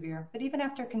more severe. But even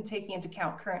after taking into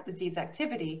account current disease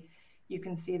activity, you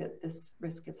can see that this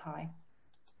risk is high.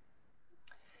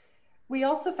 We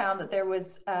also found that there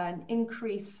was an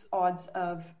increased odds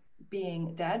of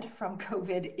being dead from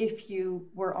COVID if you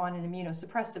were on an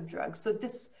immunosuppressive drug. So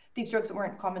these drugs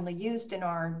weren't commonly used in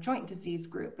our joint disease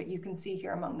group, but you can see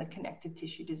here among the connective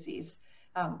tissue disease,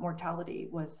 mortality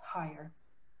was higher.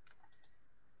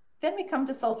 Then we come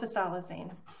to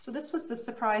sulfasalazine. So this was the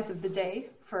surprise of the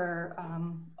day for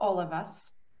all of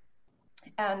us.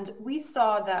 And we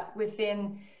saw that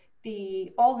within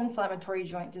the all inflammatory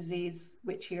joint disease,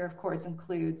 which here of course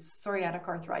includes psoriatic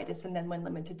arthritis, and then when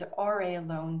limited to RA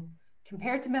alone,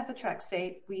 compared to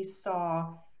methotrexate, we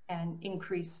saw an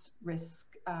increased risk,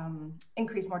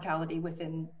 increased mortality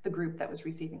within the group that was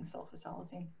receiving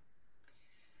sulfasalazine.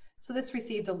 So this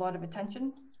received a lot of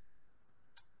attention.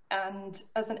 And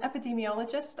as an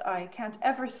epidemiologist, I can't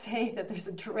ever say that there's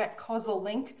a direct causal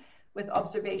link with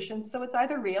observations. So it's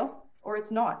either real or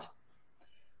it's not.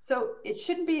 So it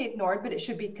shouldn't be ignored, but it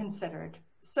should be considered.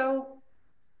 So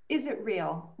is it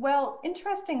real? Well,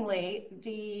 interestingly,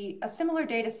 a similar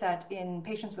data set in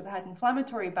patients with had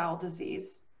inflammatory bowel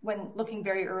disease, when looking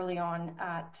very early on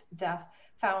at death,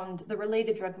 found the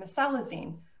related drug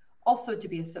mesalazine also to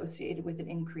be associated with an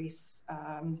increased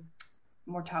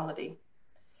mortality.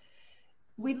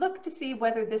 We looked to see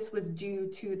whether this was due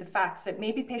to the fact that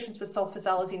maybe patients with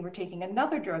sulfasalazine were taking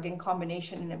another drug in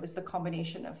combination, and it was the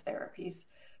combination of therapies.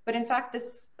 But in fact,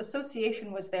 this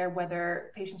association was there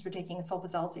whether patients were taking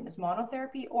sulfasalazine as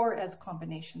monotherapy or as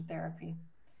combination therapy.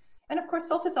 And of course,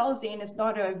 sulfasalazine is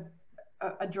not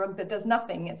a drug that does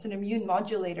nothing. It's an immune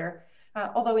modulator.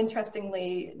 Although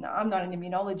interestingly, I'm not an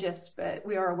immunologist, but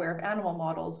we are aware of animal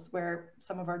models where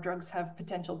some of our drugs have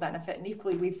potential benefit. And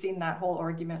equally, we've seen that whole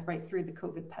argument right through the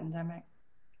COVID pandemic.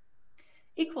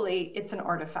 Equally, it's an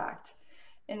artifact.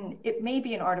 And it may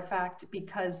be an artifact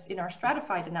because in our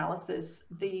stratified analysis,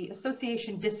 the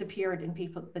association disappeared in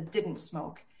people that didn't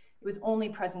smoke. It was only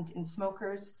present in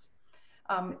smokers.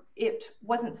 It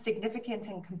wasn't significant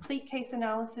in complete case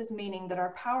analysis, meaning that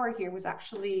our power here was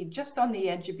actually just on the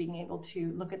edge of being able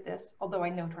to look at this, although I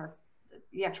note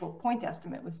the actual point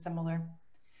estimate was similar.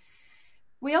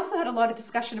 We also had a lot of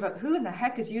discussion about who in the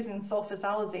heck is using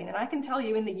sulfasalazine. And I can tell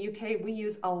you in the UK, we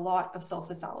use a lot of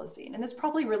sulfasalazine. And this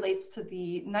probably relates to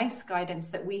the NICE guidance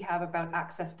that we have about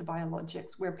access to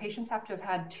biologics, where patients have to have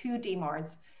had 2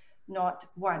 DMARDs, not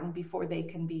 1, before they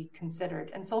can be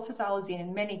considered. And sulfasalazine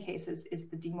in many cases is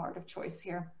the DMARD of choice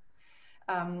here.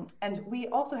 And we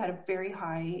also had a very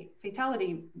high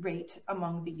fatality rate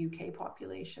among the UK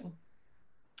population.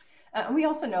 And we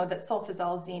also know that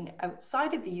sulfasalazine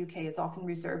outside of the UK is often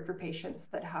reserved for patients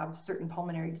that have certain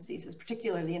pulmonary diseases,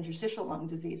 particularly interstitial lung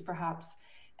disease, perhaps.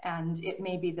 And it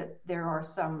may be that there are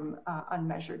some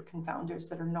unmeasured confounders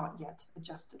that are not yet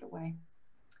adjusted away.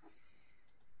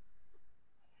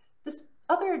 This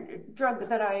other drug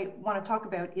that I want to talk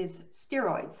about is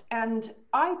steroids. And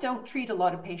I don't treat a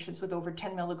lot of patients with over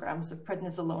 10 milligrams of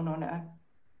prednisolone on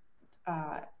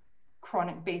a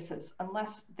chronic basis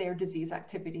unless their disease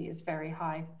activity is very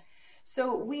high.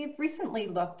 So we've recently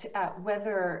looked at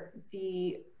whether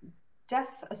the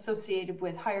death associated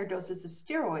with higher doses of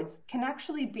steroids can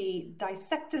actually be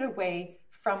dissected away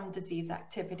from disease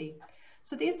activity.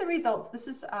 So these are results. This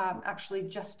is actually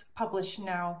just published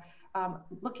now,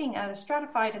 looking at a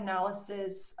stratified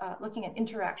analysis, looking at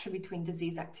interaction between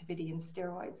disease activity and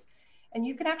steroids. And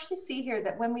you can actually see here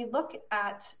that when we look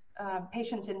at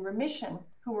patients in remission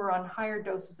who were on higher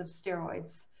doses of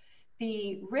steroids,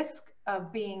 the risk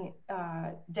of being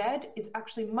dead is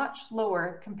actually much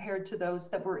lower compared to those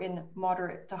that were in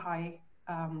moderate to high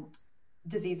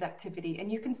disease activity.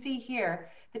 And you can see here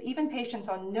that even patients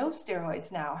on no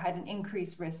steroids now had an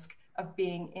increased risk of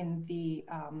being in the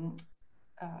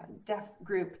death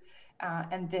group,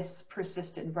 and this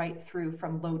persisted right through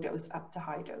from low dose up to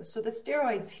high dose. So the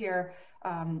steroids here,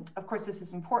 of course, this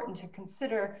is important to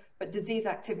consider, but disease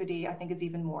activity, I think, is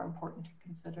even more important to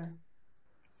consider.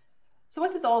 So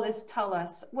what does all this tell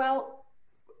us? Well,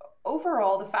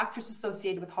 overall, the factors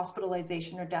associated with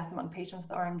hospitalization or death among patients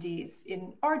with RMDs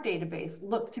in our database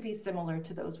look to be similar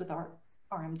to those with our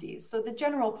RMDs. So the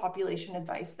general population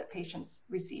advice that patients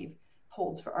receive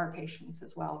holds for our patients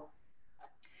as well.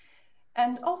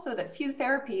 And also that few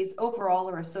therapies overall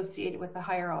are associated with the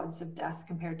higher odds of death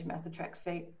compared to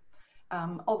methotrexate.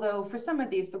 Although for some of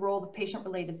these, the role of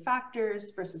patient-related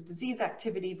factors versus disease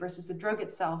activity versus the drug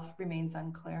itself remains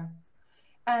unclear.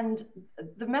 And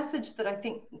the message that I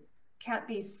think can't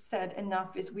be said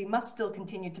enough is we must still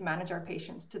continue to manage our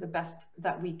patients to the best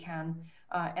that we can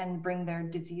and bring their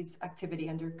disease activity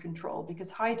under control, because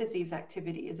high disease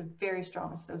activity is a very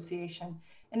strong association.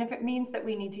 And if it means that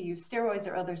we need to use steroids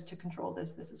or others to control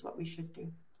this, this is what we should do.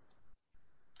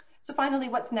 So finally,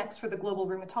 what's next for the Global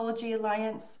Rheumatology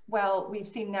Alliance? Well, we've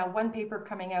seen now one paper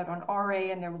coming out on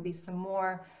RA, and there will be some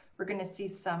more. We're going to see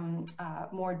some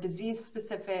more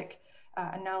disease-specific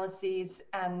analyses,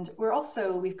 and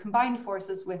we've combined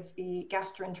forces with the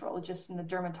gastroenterologists and the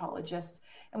dermatologists,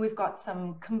 and we've got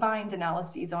some combined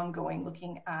analyses ongoing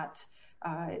looking at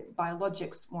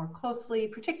biologics more closely,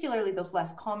 particularly those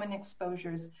less common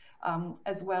exposures,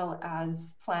 as well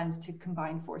as plans to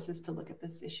combine forces to look at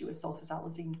this issue with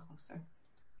sulfasalazine closer.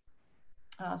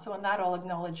 So on that, I'll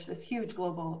acknowledge this huge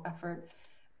global effort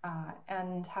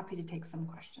and happy to take some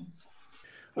questions.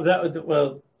 Well,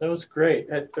 that was great.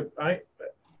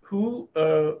 Who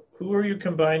are you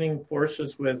combining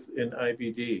forces with in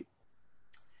IBD?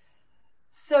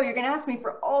 So you're going to ask me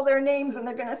for all their names, and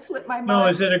they're going to slip my mind. No,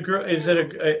 is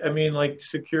it I mean, like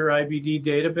Secure IBD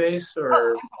database, or?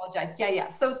 Oh, I apologize. Yeah.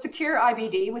 So Secure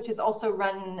IBD, which is also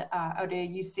run out of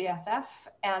UCSF,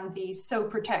 and the So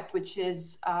Protect, which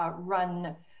is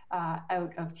run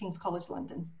out of King's College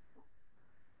London.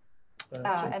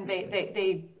 And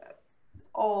we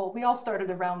all started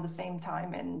around the same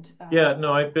time, and yeah,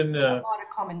 no, I've been a lot of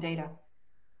common data.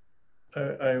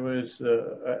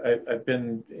 I've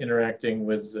been interacting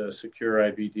with Secure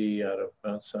IBD out of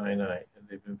Mount Sinai, and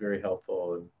they've been very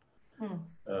helpful. And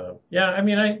yeah, I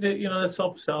mean, that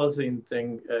sulfasalazine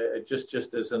thing, just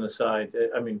as an aside,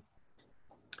 I mean,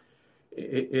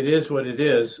 it is what it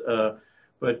is.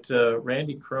 But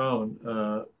Randy Crone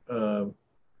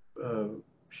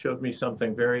showed me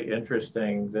something very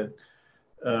interesting that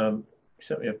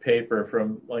sent me a paper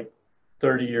from like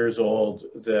 30 years old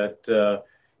that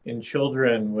in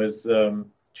children with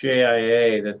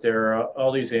JIA, that there are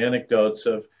all these anecdotes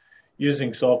of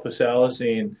using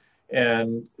sulfasalazine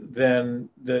and then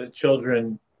the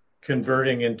children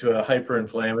converting into a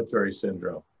hyperinflammatory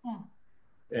syndrome. Hmm.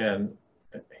 And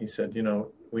he said,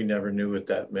 we never knew what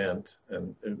that meant,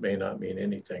 and it may not mean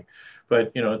anything.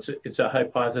 But, it's a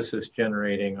hypothesis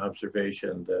generating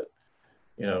observation that,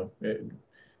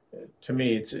 to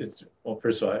me, well,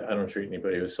 first of all, I don't treat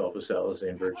anybody with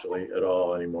sulfasalazine virtually at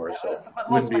all anymore. So it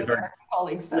Most of my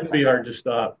colleagues said wouldn't be hard to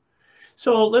stop.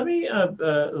 So let me,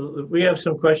 we have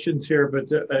some questions here,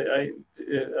 but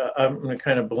I'm going to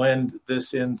kind of blend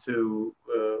this into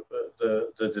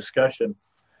the discussion.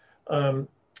 The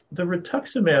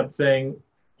rituximab thing,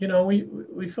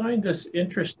 we find this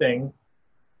interesting,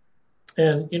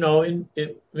 and,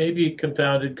 it may be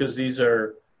confounded because these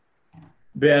are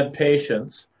bad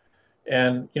patients,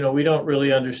 and, we don't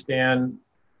really understand,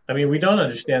 we don't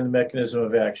understand the mechanism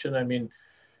of action.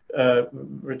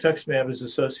 Rituximab is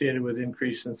associated with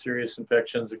increase in serious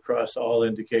infections across all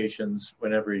indications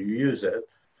whenever you use it.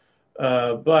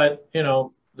 But,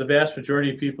 the vast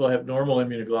majority of people have normal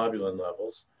immunoglobulin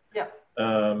levels. Yeah.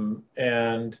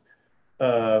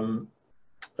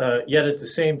 Yet at the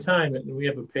same time, and we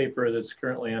have a paper that's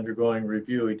currently undergoing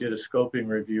review. We did a scoping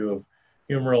review of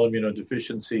humoral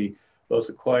immunodeficiency, both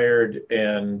acquired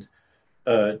and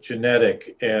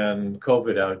genetic, and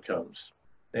COVID outcomes.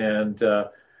 And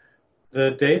the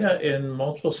data in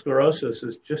multiple sclerosis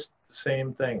is just the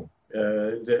same thing.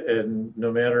 And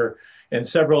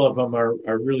several of them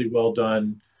are really well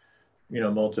done,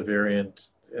 multivariant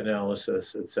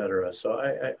analysis, et cetera. So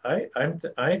I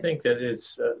think that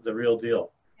it's the real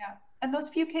deal. Yeah, and those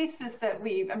few cases that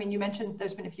you mentioned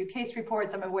there's been a few case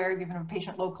reports. I'm aware of even a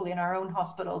patient locally in our own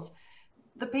hospitals.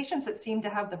 The patients that seem to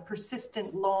have the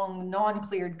persistent, long,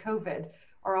 non-cleared COVID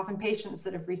are often patients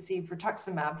that have received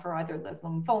rituximab for either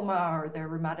lymphoma or their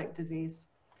rheumatic disease.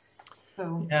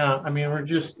 So yeah, we're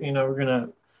just, we're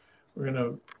gonna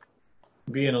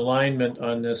be in alignment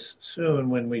on this soon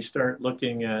when we start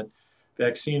looking at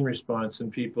vaccine response in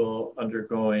people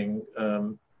undergoing,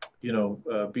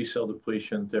 B-cell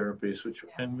depletion therapies,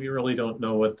 and we really don't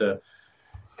know what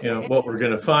what we're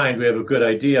going to find. We have a good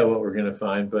idea what we're going to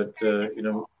find, but yeah.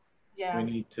 we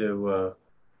need to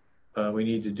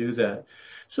do that.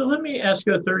 So let me ask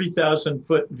you a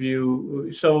 30,000-foot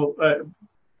view. So,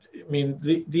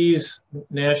 these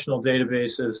national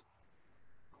databases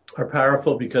are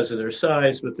powerful because of their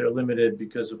size, but they're limited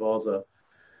because of all the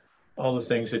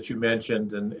things that you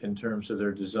mentioned in terms of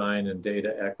their design and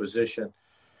data acquisition.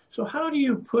 So how do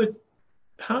you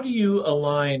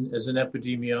align as an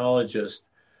epidemiologist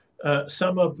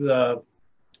some of the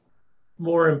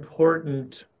more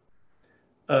important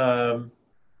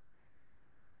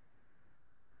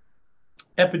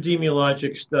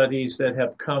epidemiologic studies that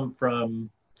have come from,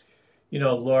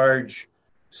 large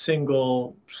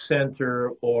single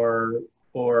center or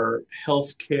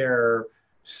healthcare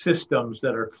systems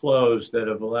that are closed that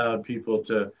have allowed people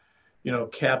to,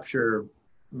 capture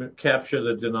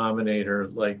the denominator,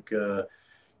 like, the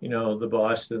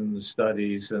Boston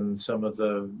studies and some of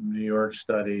the New York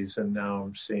studies, and now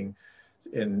I'm seeing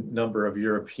in a number of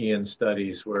European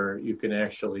studies where you can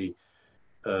actually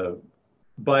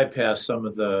bypass some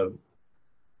of the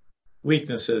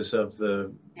weaknesses of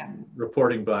the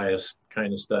reporting bias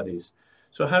kind of studies.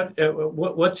 So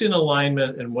what's in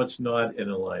alignment and what's not in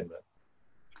alignment?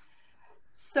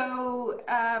 So,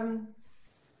 I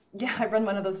run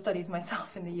one of those studies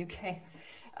myself in the UK.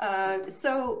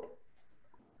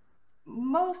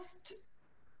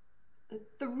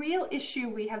 The real issue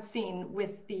we have seen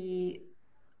with the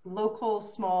local,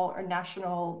 small, or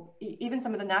national, even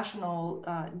some of the national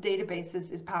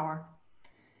databases is power.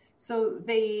 So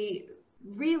they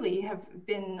really have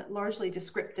been largely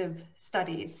descriptive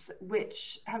studies,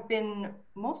 which have been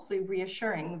mostly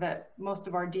reassuring that most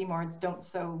of our DMARDs don't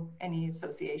show any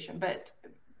association, but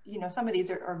some of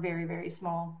these are very, very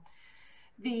small.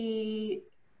 The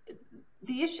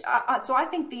issue, so I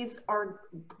think these are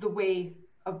the way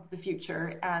of the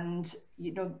future, and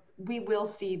we will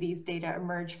see these data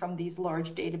emerge from these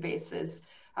large databases.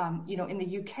 In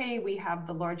the UK, we have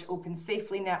the large Open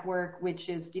Safely network, which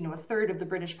is a third of the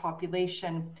British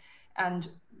population, and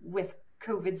with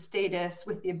COVID status,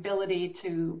 with the ability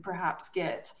to perhaps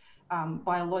get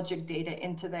biologic data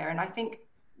into there. And I think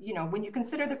when you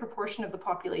consider the proportion of the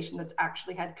population that's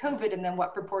actually had COVID, and then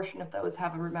what proportion of those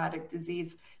have a rheumatic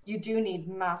disease, you do need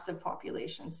massive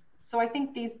populations. So I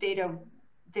think these data,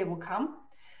 they will come,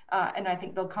 and I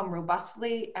think they'll come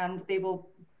robustly, and they will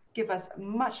give us a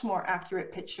much more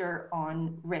accurate picture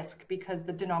on risk because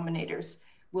the denominators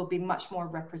will be much more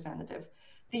representative.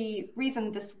 The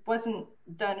reason this wasn't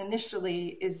done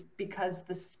initially is because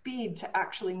the speed to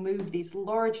actually move these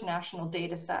large national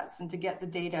data sets and to get the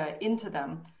data into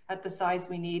them at the size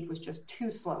we need was just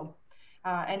too slow.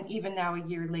 And even now, a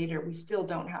year later, we still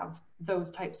don't have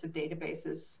those types of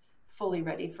databases fully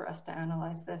ready for us to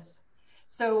analyze this.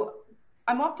 So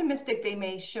I'm optimistic they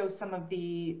may show some of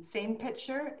the same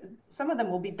picture. Some of them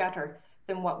will be better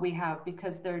than what we have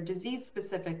because they're disease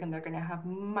specific and they're going to have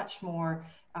much more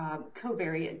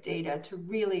covariate data to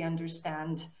really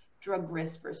understand drug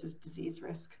risk versus disease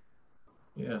risk.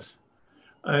 Yes.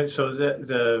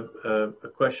 So a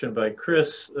question by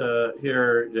Chris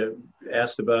here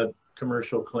asked about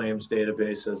commercial claims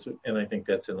databases, and I think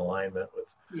that's in alignment with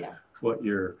what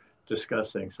you're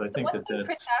discussing. So I think One thing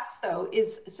Chris asked though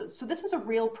is, so this is a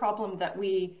real problem that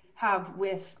we have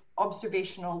with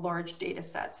observational large data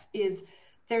sets, is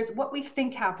there's what we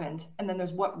think happened and then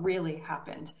there's what really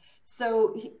happened.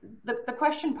 So the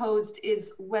question posed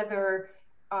is whether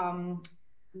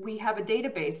we have a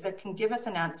database that can give us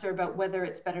an answer about whether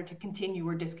it's better to continue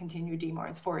or discontinue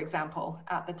DMARDs, for example,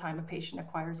 at the time a patient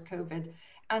acquires COVID.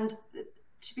 And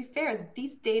to be fair,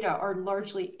 these data are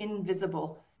largely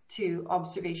invisible to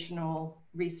observational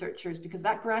researchers because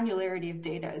that granularity of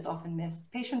data is often missed.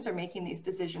 Patients are making these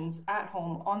decisions at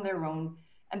home on their own,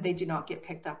 and they do not get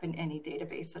picked up in any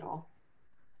database at all.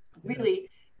 Really,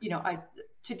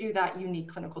 to do that, you need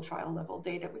clinical trial level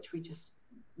data, which we just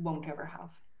won't ever have.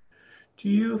 Do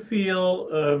you feel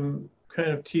kind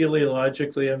of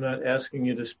teleologically, I'm not asking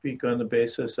you to speak on the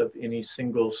basis of any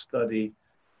single study,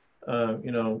 I'm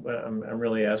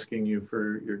really asking you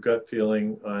for your gut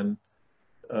feeling on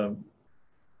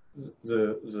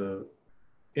the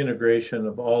integration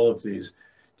of all of these.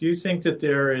 Do you think that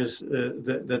there is,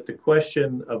 that the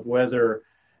question of whether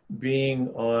being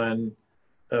on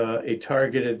a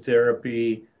targeted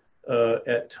therapy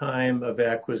at time of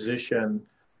acquisition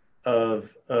of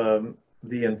the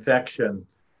infection,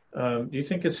 do you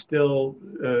think it's still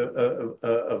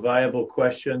a viable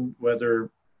question whether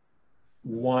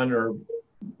one or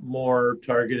more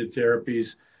targeted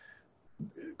therapies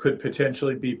could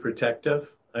potentially be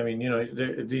protective? I mean,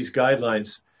 these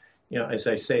guidelines, as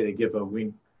I say, they give a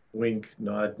wink,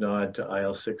 nod to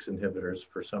IL-6 inhibitors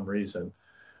for some reason.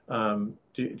 Do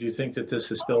you think that this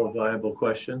is still a viable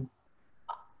question?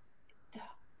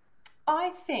 I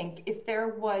think if there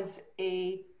was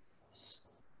a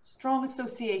strong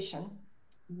association,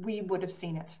 we would have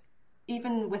seen it,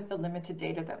 even with the limited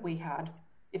data that we had,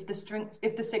 if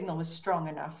the signal was strong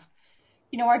enough.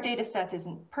 Our data set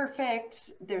isn't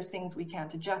perfect. There's things we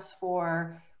can't adjust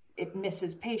for. It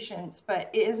misses patients, but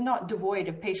it is not devoid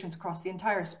of patients across the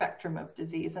entire spectrum of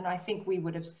disease. And I think we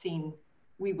would have seen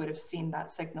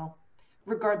that signal,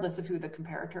 regardless of who the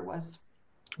comparator was.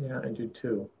 Yeah, I do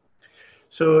too.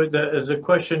 So there's a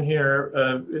question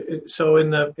here. So in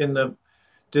the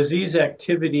disease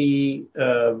activity,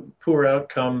 poor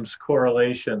outcomes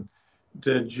correlation,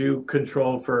 did you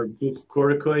control for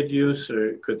glucocorticoid use,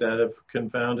 or could that have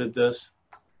confounded this?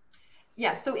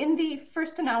 Yeah, so in the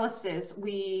first analysis,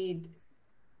 we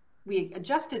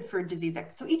adjusted for disease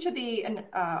activity. So each of the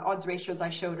odds ratios I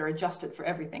showed are adjusted for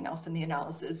everything else in the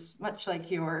analysis, much like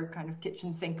your kind of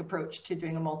kitchen sink approach to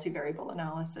doing a multivariable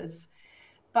analysis.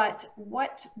 But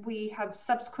what we have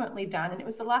subsequently done, and it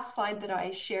was the last slide that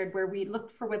I shared where we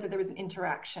looked for whether there was an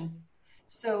interaction.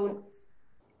 So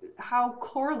how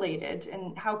correlated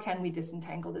and how can we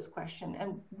disentangle this question?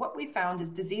 And what we found is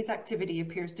disease activity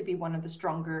appears to be one of the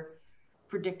stronger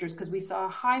predictors because we saw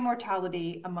high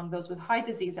mortality among those with high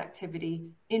disease activity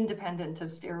independent of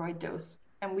steroid dose.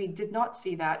 And we did not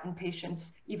see that in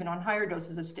patients even on higher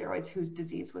doses of steroids whose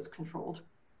disease was controlled.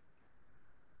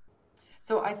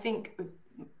 So I think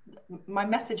my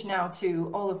message now to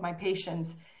all of my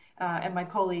patients and my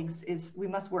colleagues is we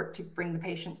must work to bring the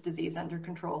patient's disease under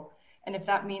control. And if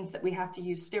that means that we have to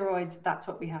use steroids, that's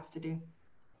what we have to do.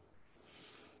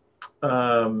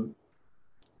 I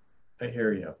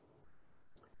hear you.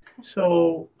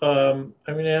 So I'm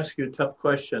going to ask you a tough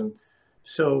question.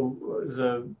 So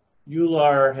the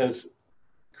EULAR has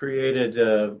created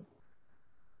a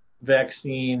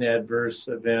vaccine adverse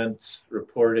events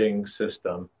reporting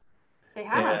system. They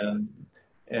have.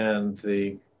 And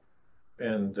the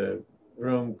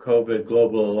Rheum COVID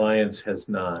Global Alliance has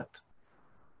not.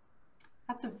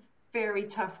 That's a very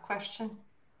tough question.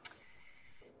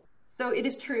 So it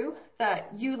is true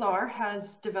that EULAR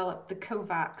has developed the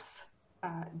COVAX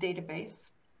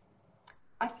database.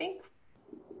 I think,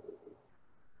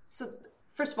 so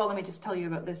First of all, let me just tell you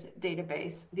about this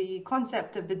database. The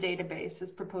concept of the database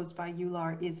as proposed by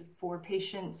EULAR is for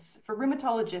patients, for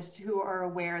rheumatologists who are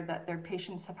aware that their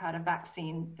patients have had a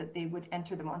vaccine, that they would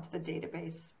enter them onto the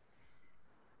database.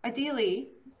 Ideally,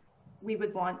 we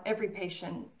would want every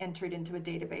patient entered into a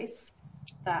database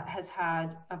that has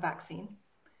had a vaccine.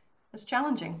 It's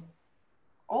challenging.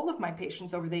 All of my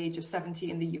patients over the age of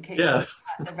 70 in the UK have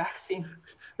had their vaccine.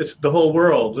 It's the whole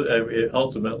world,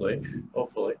 ultimately,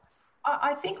 hopefully.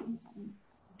 I think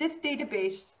this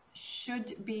database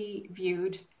should be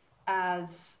viewed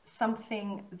as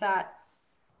something that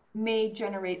may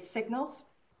generate signals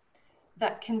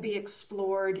that can be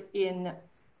explored in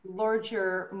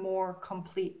larger, more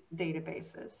complete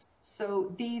databases.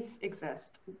 So these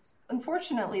exist.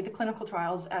 Unfortunately, the clinical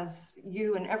trials, as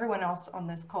you and everyone else on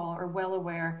this call are well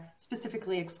aware,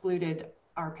 specifically excluded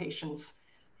our patients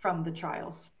from the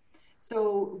trials.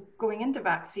 So going into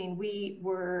vaccine, we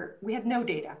had no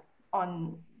data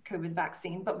on COVID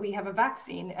vaccine, but we have a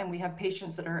vaccine and we have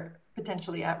patients that are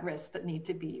potentially at risk that need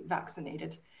to be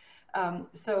vaccinated.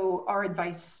 So our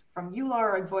advice from EULAR,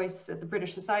 our advice at the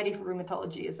British Society for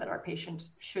Rheumatology is that our patients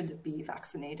should be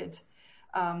vaccinated.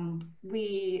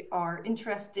 We are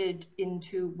interested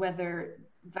into whether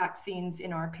vaccines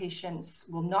in our patients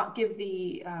will not give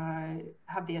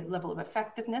have the level of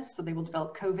effectiveness, so they will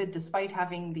develop COVID despite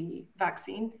having the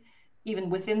vaccine, even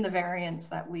within the variants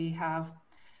that we have.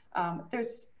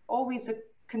 There's always a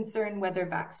concern whether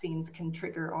vaccines can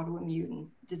trigger autoimmune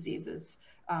diseases.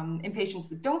 In patients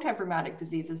that don't have rheumatic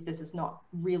diseases, this has not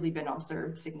really been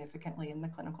observed significantly in the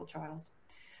clinical trials.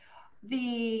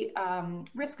 The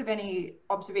risk of any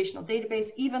observational database,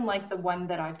 even like the one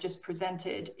that I've just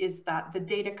presented, is that the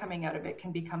data coming out of it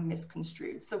can become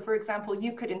misconstrued. So for example,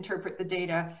 you could interpret the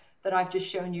data that I've just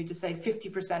shown you to say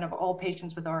 50% of all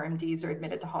patients with RMDs are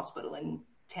admitted to hospital and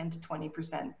 10 to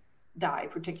 20% die,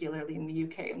 particularly in the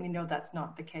UK. And we know that's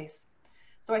not the case.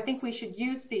 So I think we should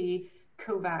use the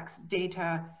COVAX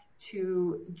data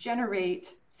to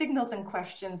generate signals and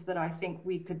questions that I think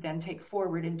we could then take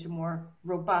forward into more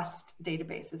robust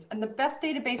databases. And the best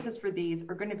databases for these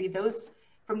are going to be those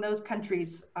from those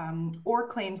countries or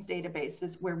claims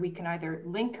databases where we can either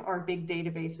link our big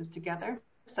databases together,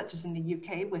 such as in the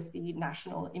UK with the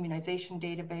National Immunization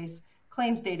Database.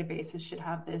 Claims databases should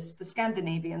have this. The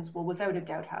Scandinavians will without a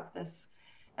doubt have this.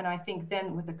 And I think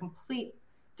then with a complete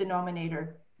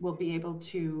denominator, we'll be able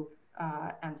to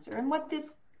answer. And what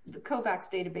the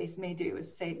COVAX database may do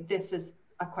is say, this is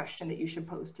a question that you should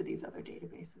pose to these other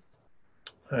databases.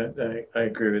 I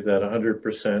agree with that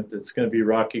 100%. It's going to be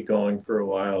rocky going for a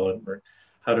while, and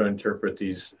how to interpret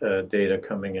these data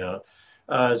coming out.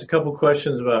 There's a couple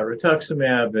questions about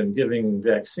rituximab and giving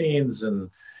vaccines, and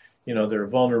they're a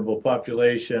vulnerable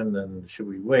population, and should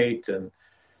we wait? And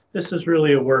this is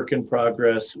really a work in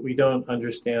progress. We don't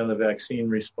understand the vaccine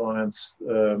response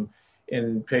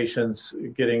in patients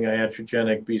getting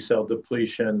iatrogenic B-cell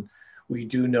depletion. We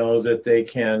do know that they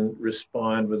can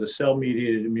respond with a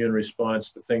cell-mediated immune response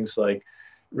to things like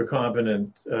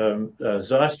recombinant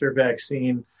zoster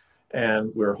vaccine,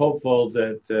 and we're hopeful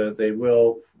that they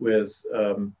will with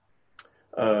the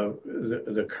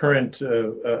current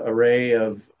array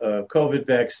of COVID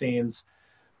vaccines.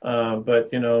 But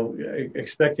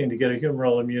expecting to get a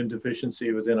humoral immune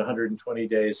deficiency within 120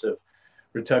 days of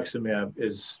rituximab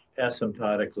is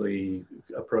asymptotically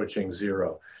approaching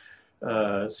zero.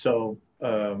 So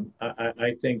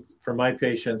I think for my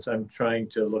patients, I'm trying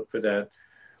to look for that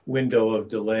window of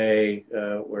delay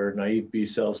where naive B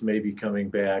cells may be coming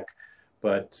back,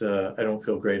 but I don't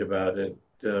feel great about it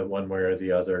one way or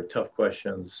the other. Tough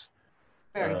questions.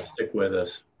 Stick with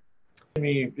us.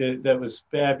 That was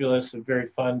fabulous and very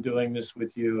fun doing this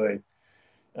with you.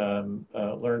 I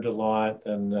learned a lot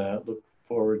and look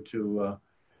forward to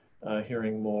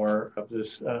hearing more of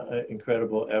this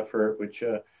incredible effort, which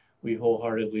we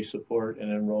wholeheartedly support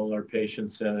and enroll our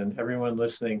patients in. And everyone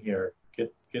listening here,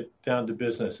 get down to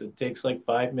business. It takes like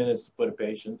 5 minutes to put a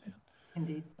patient in.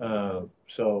 Indeed.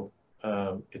 So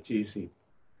it's easy.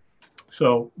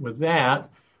 So with that,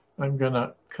 I'm going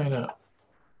to kind of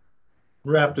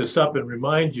wrap this up and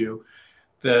remind you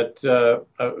that,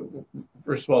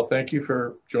 first of all, thank you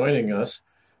for joining us.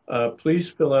 Please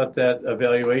fill out that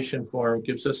evaluation form,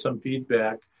 gives us some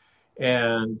feedback,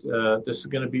 and this is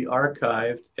going to be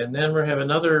archived. And then we have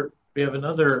another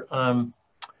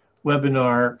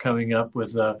webinar coming up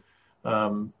with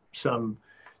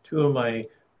two of my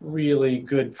really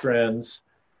good friends,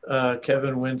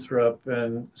 Kevin Winthrop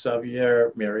and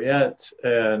Xavier Mariette,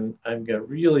 and I'm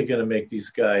really going to make these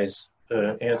guys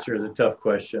answer the tough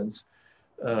questions.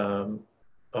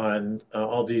 on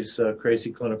all these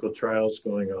crazy clinical trials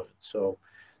going on. So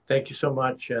thank you so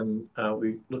much, and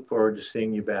we look forward to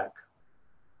seeing you back.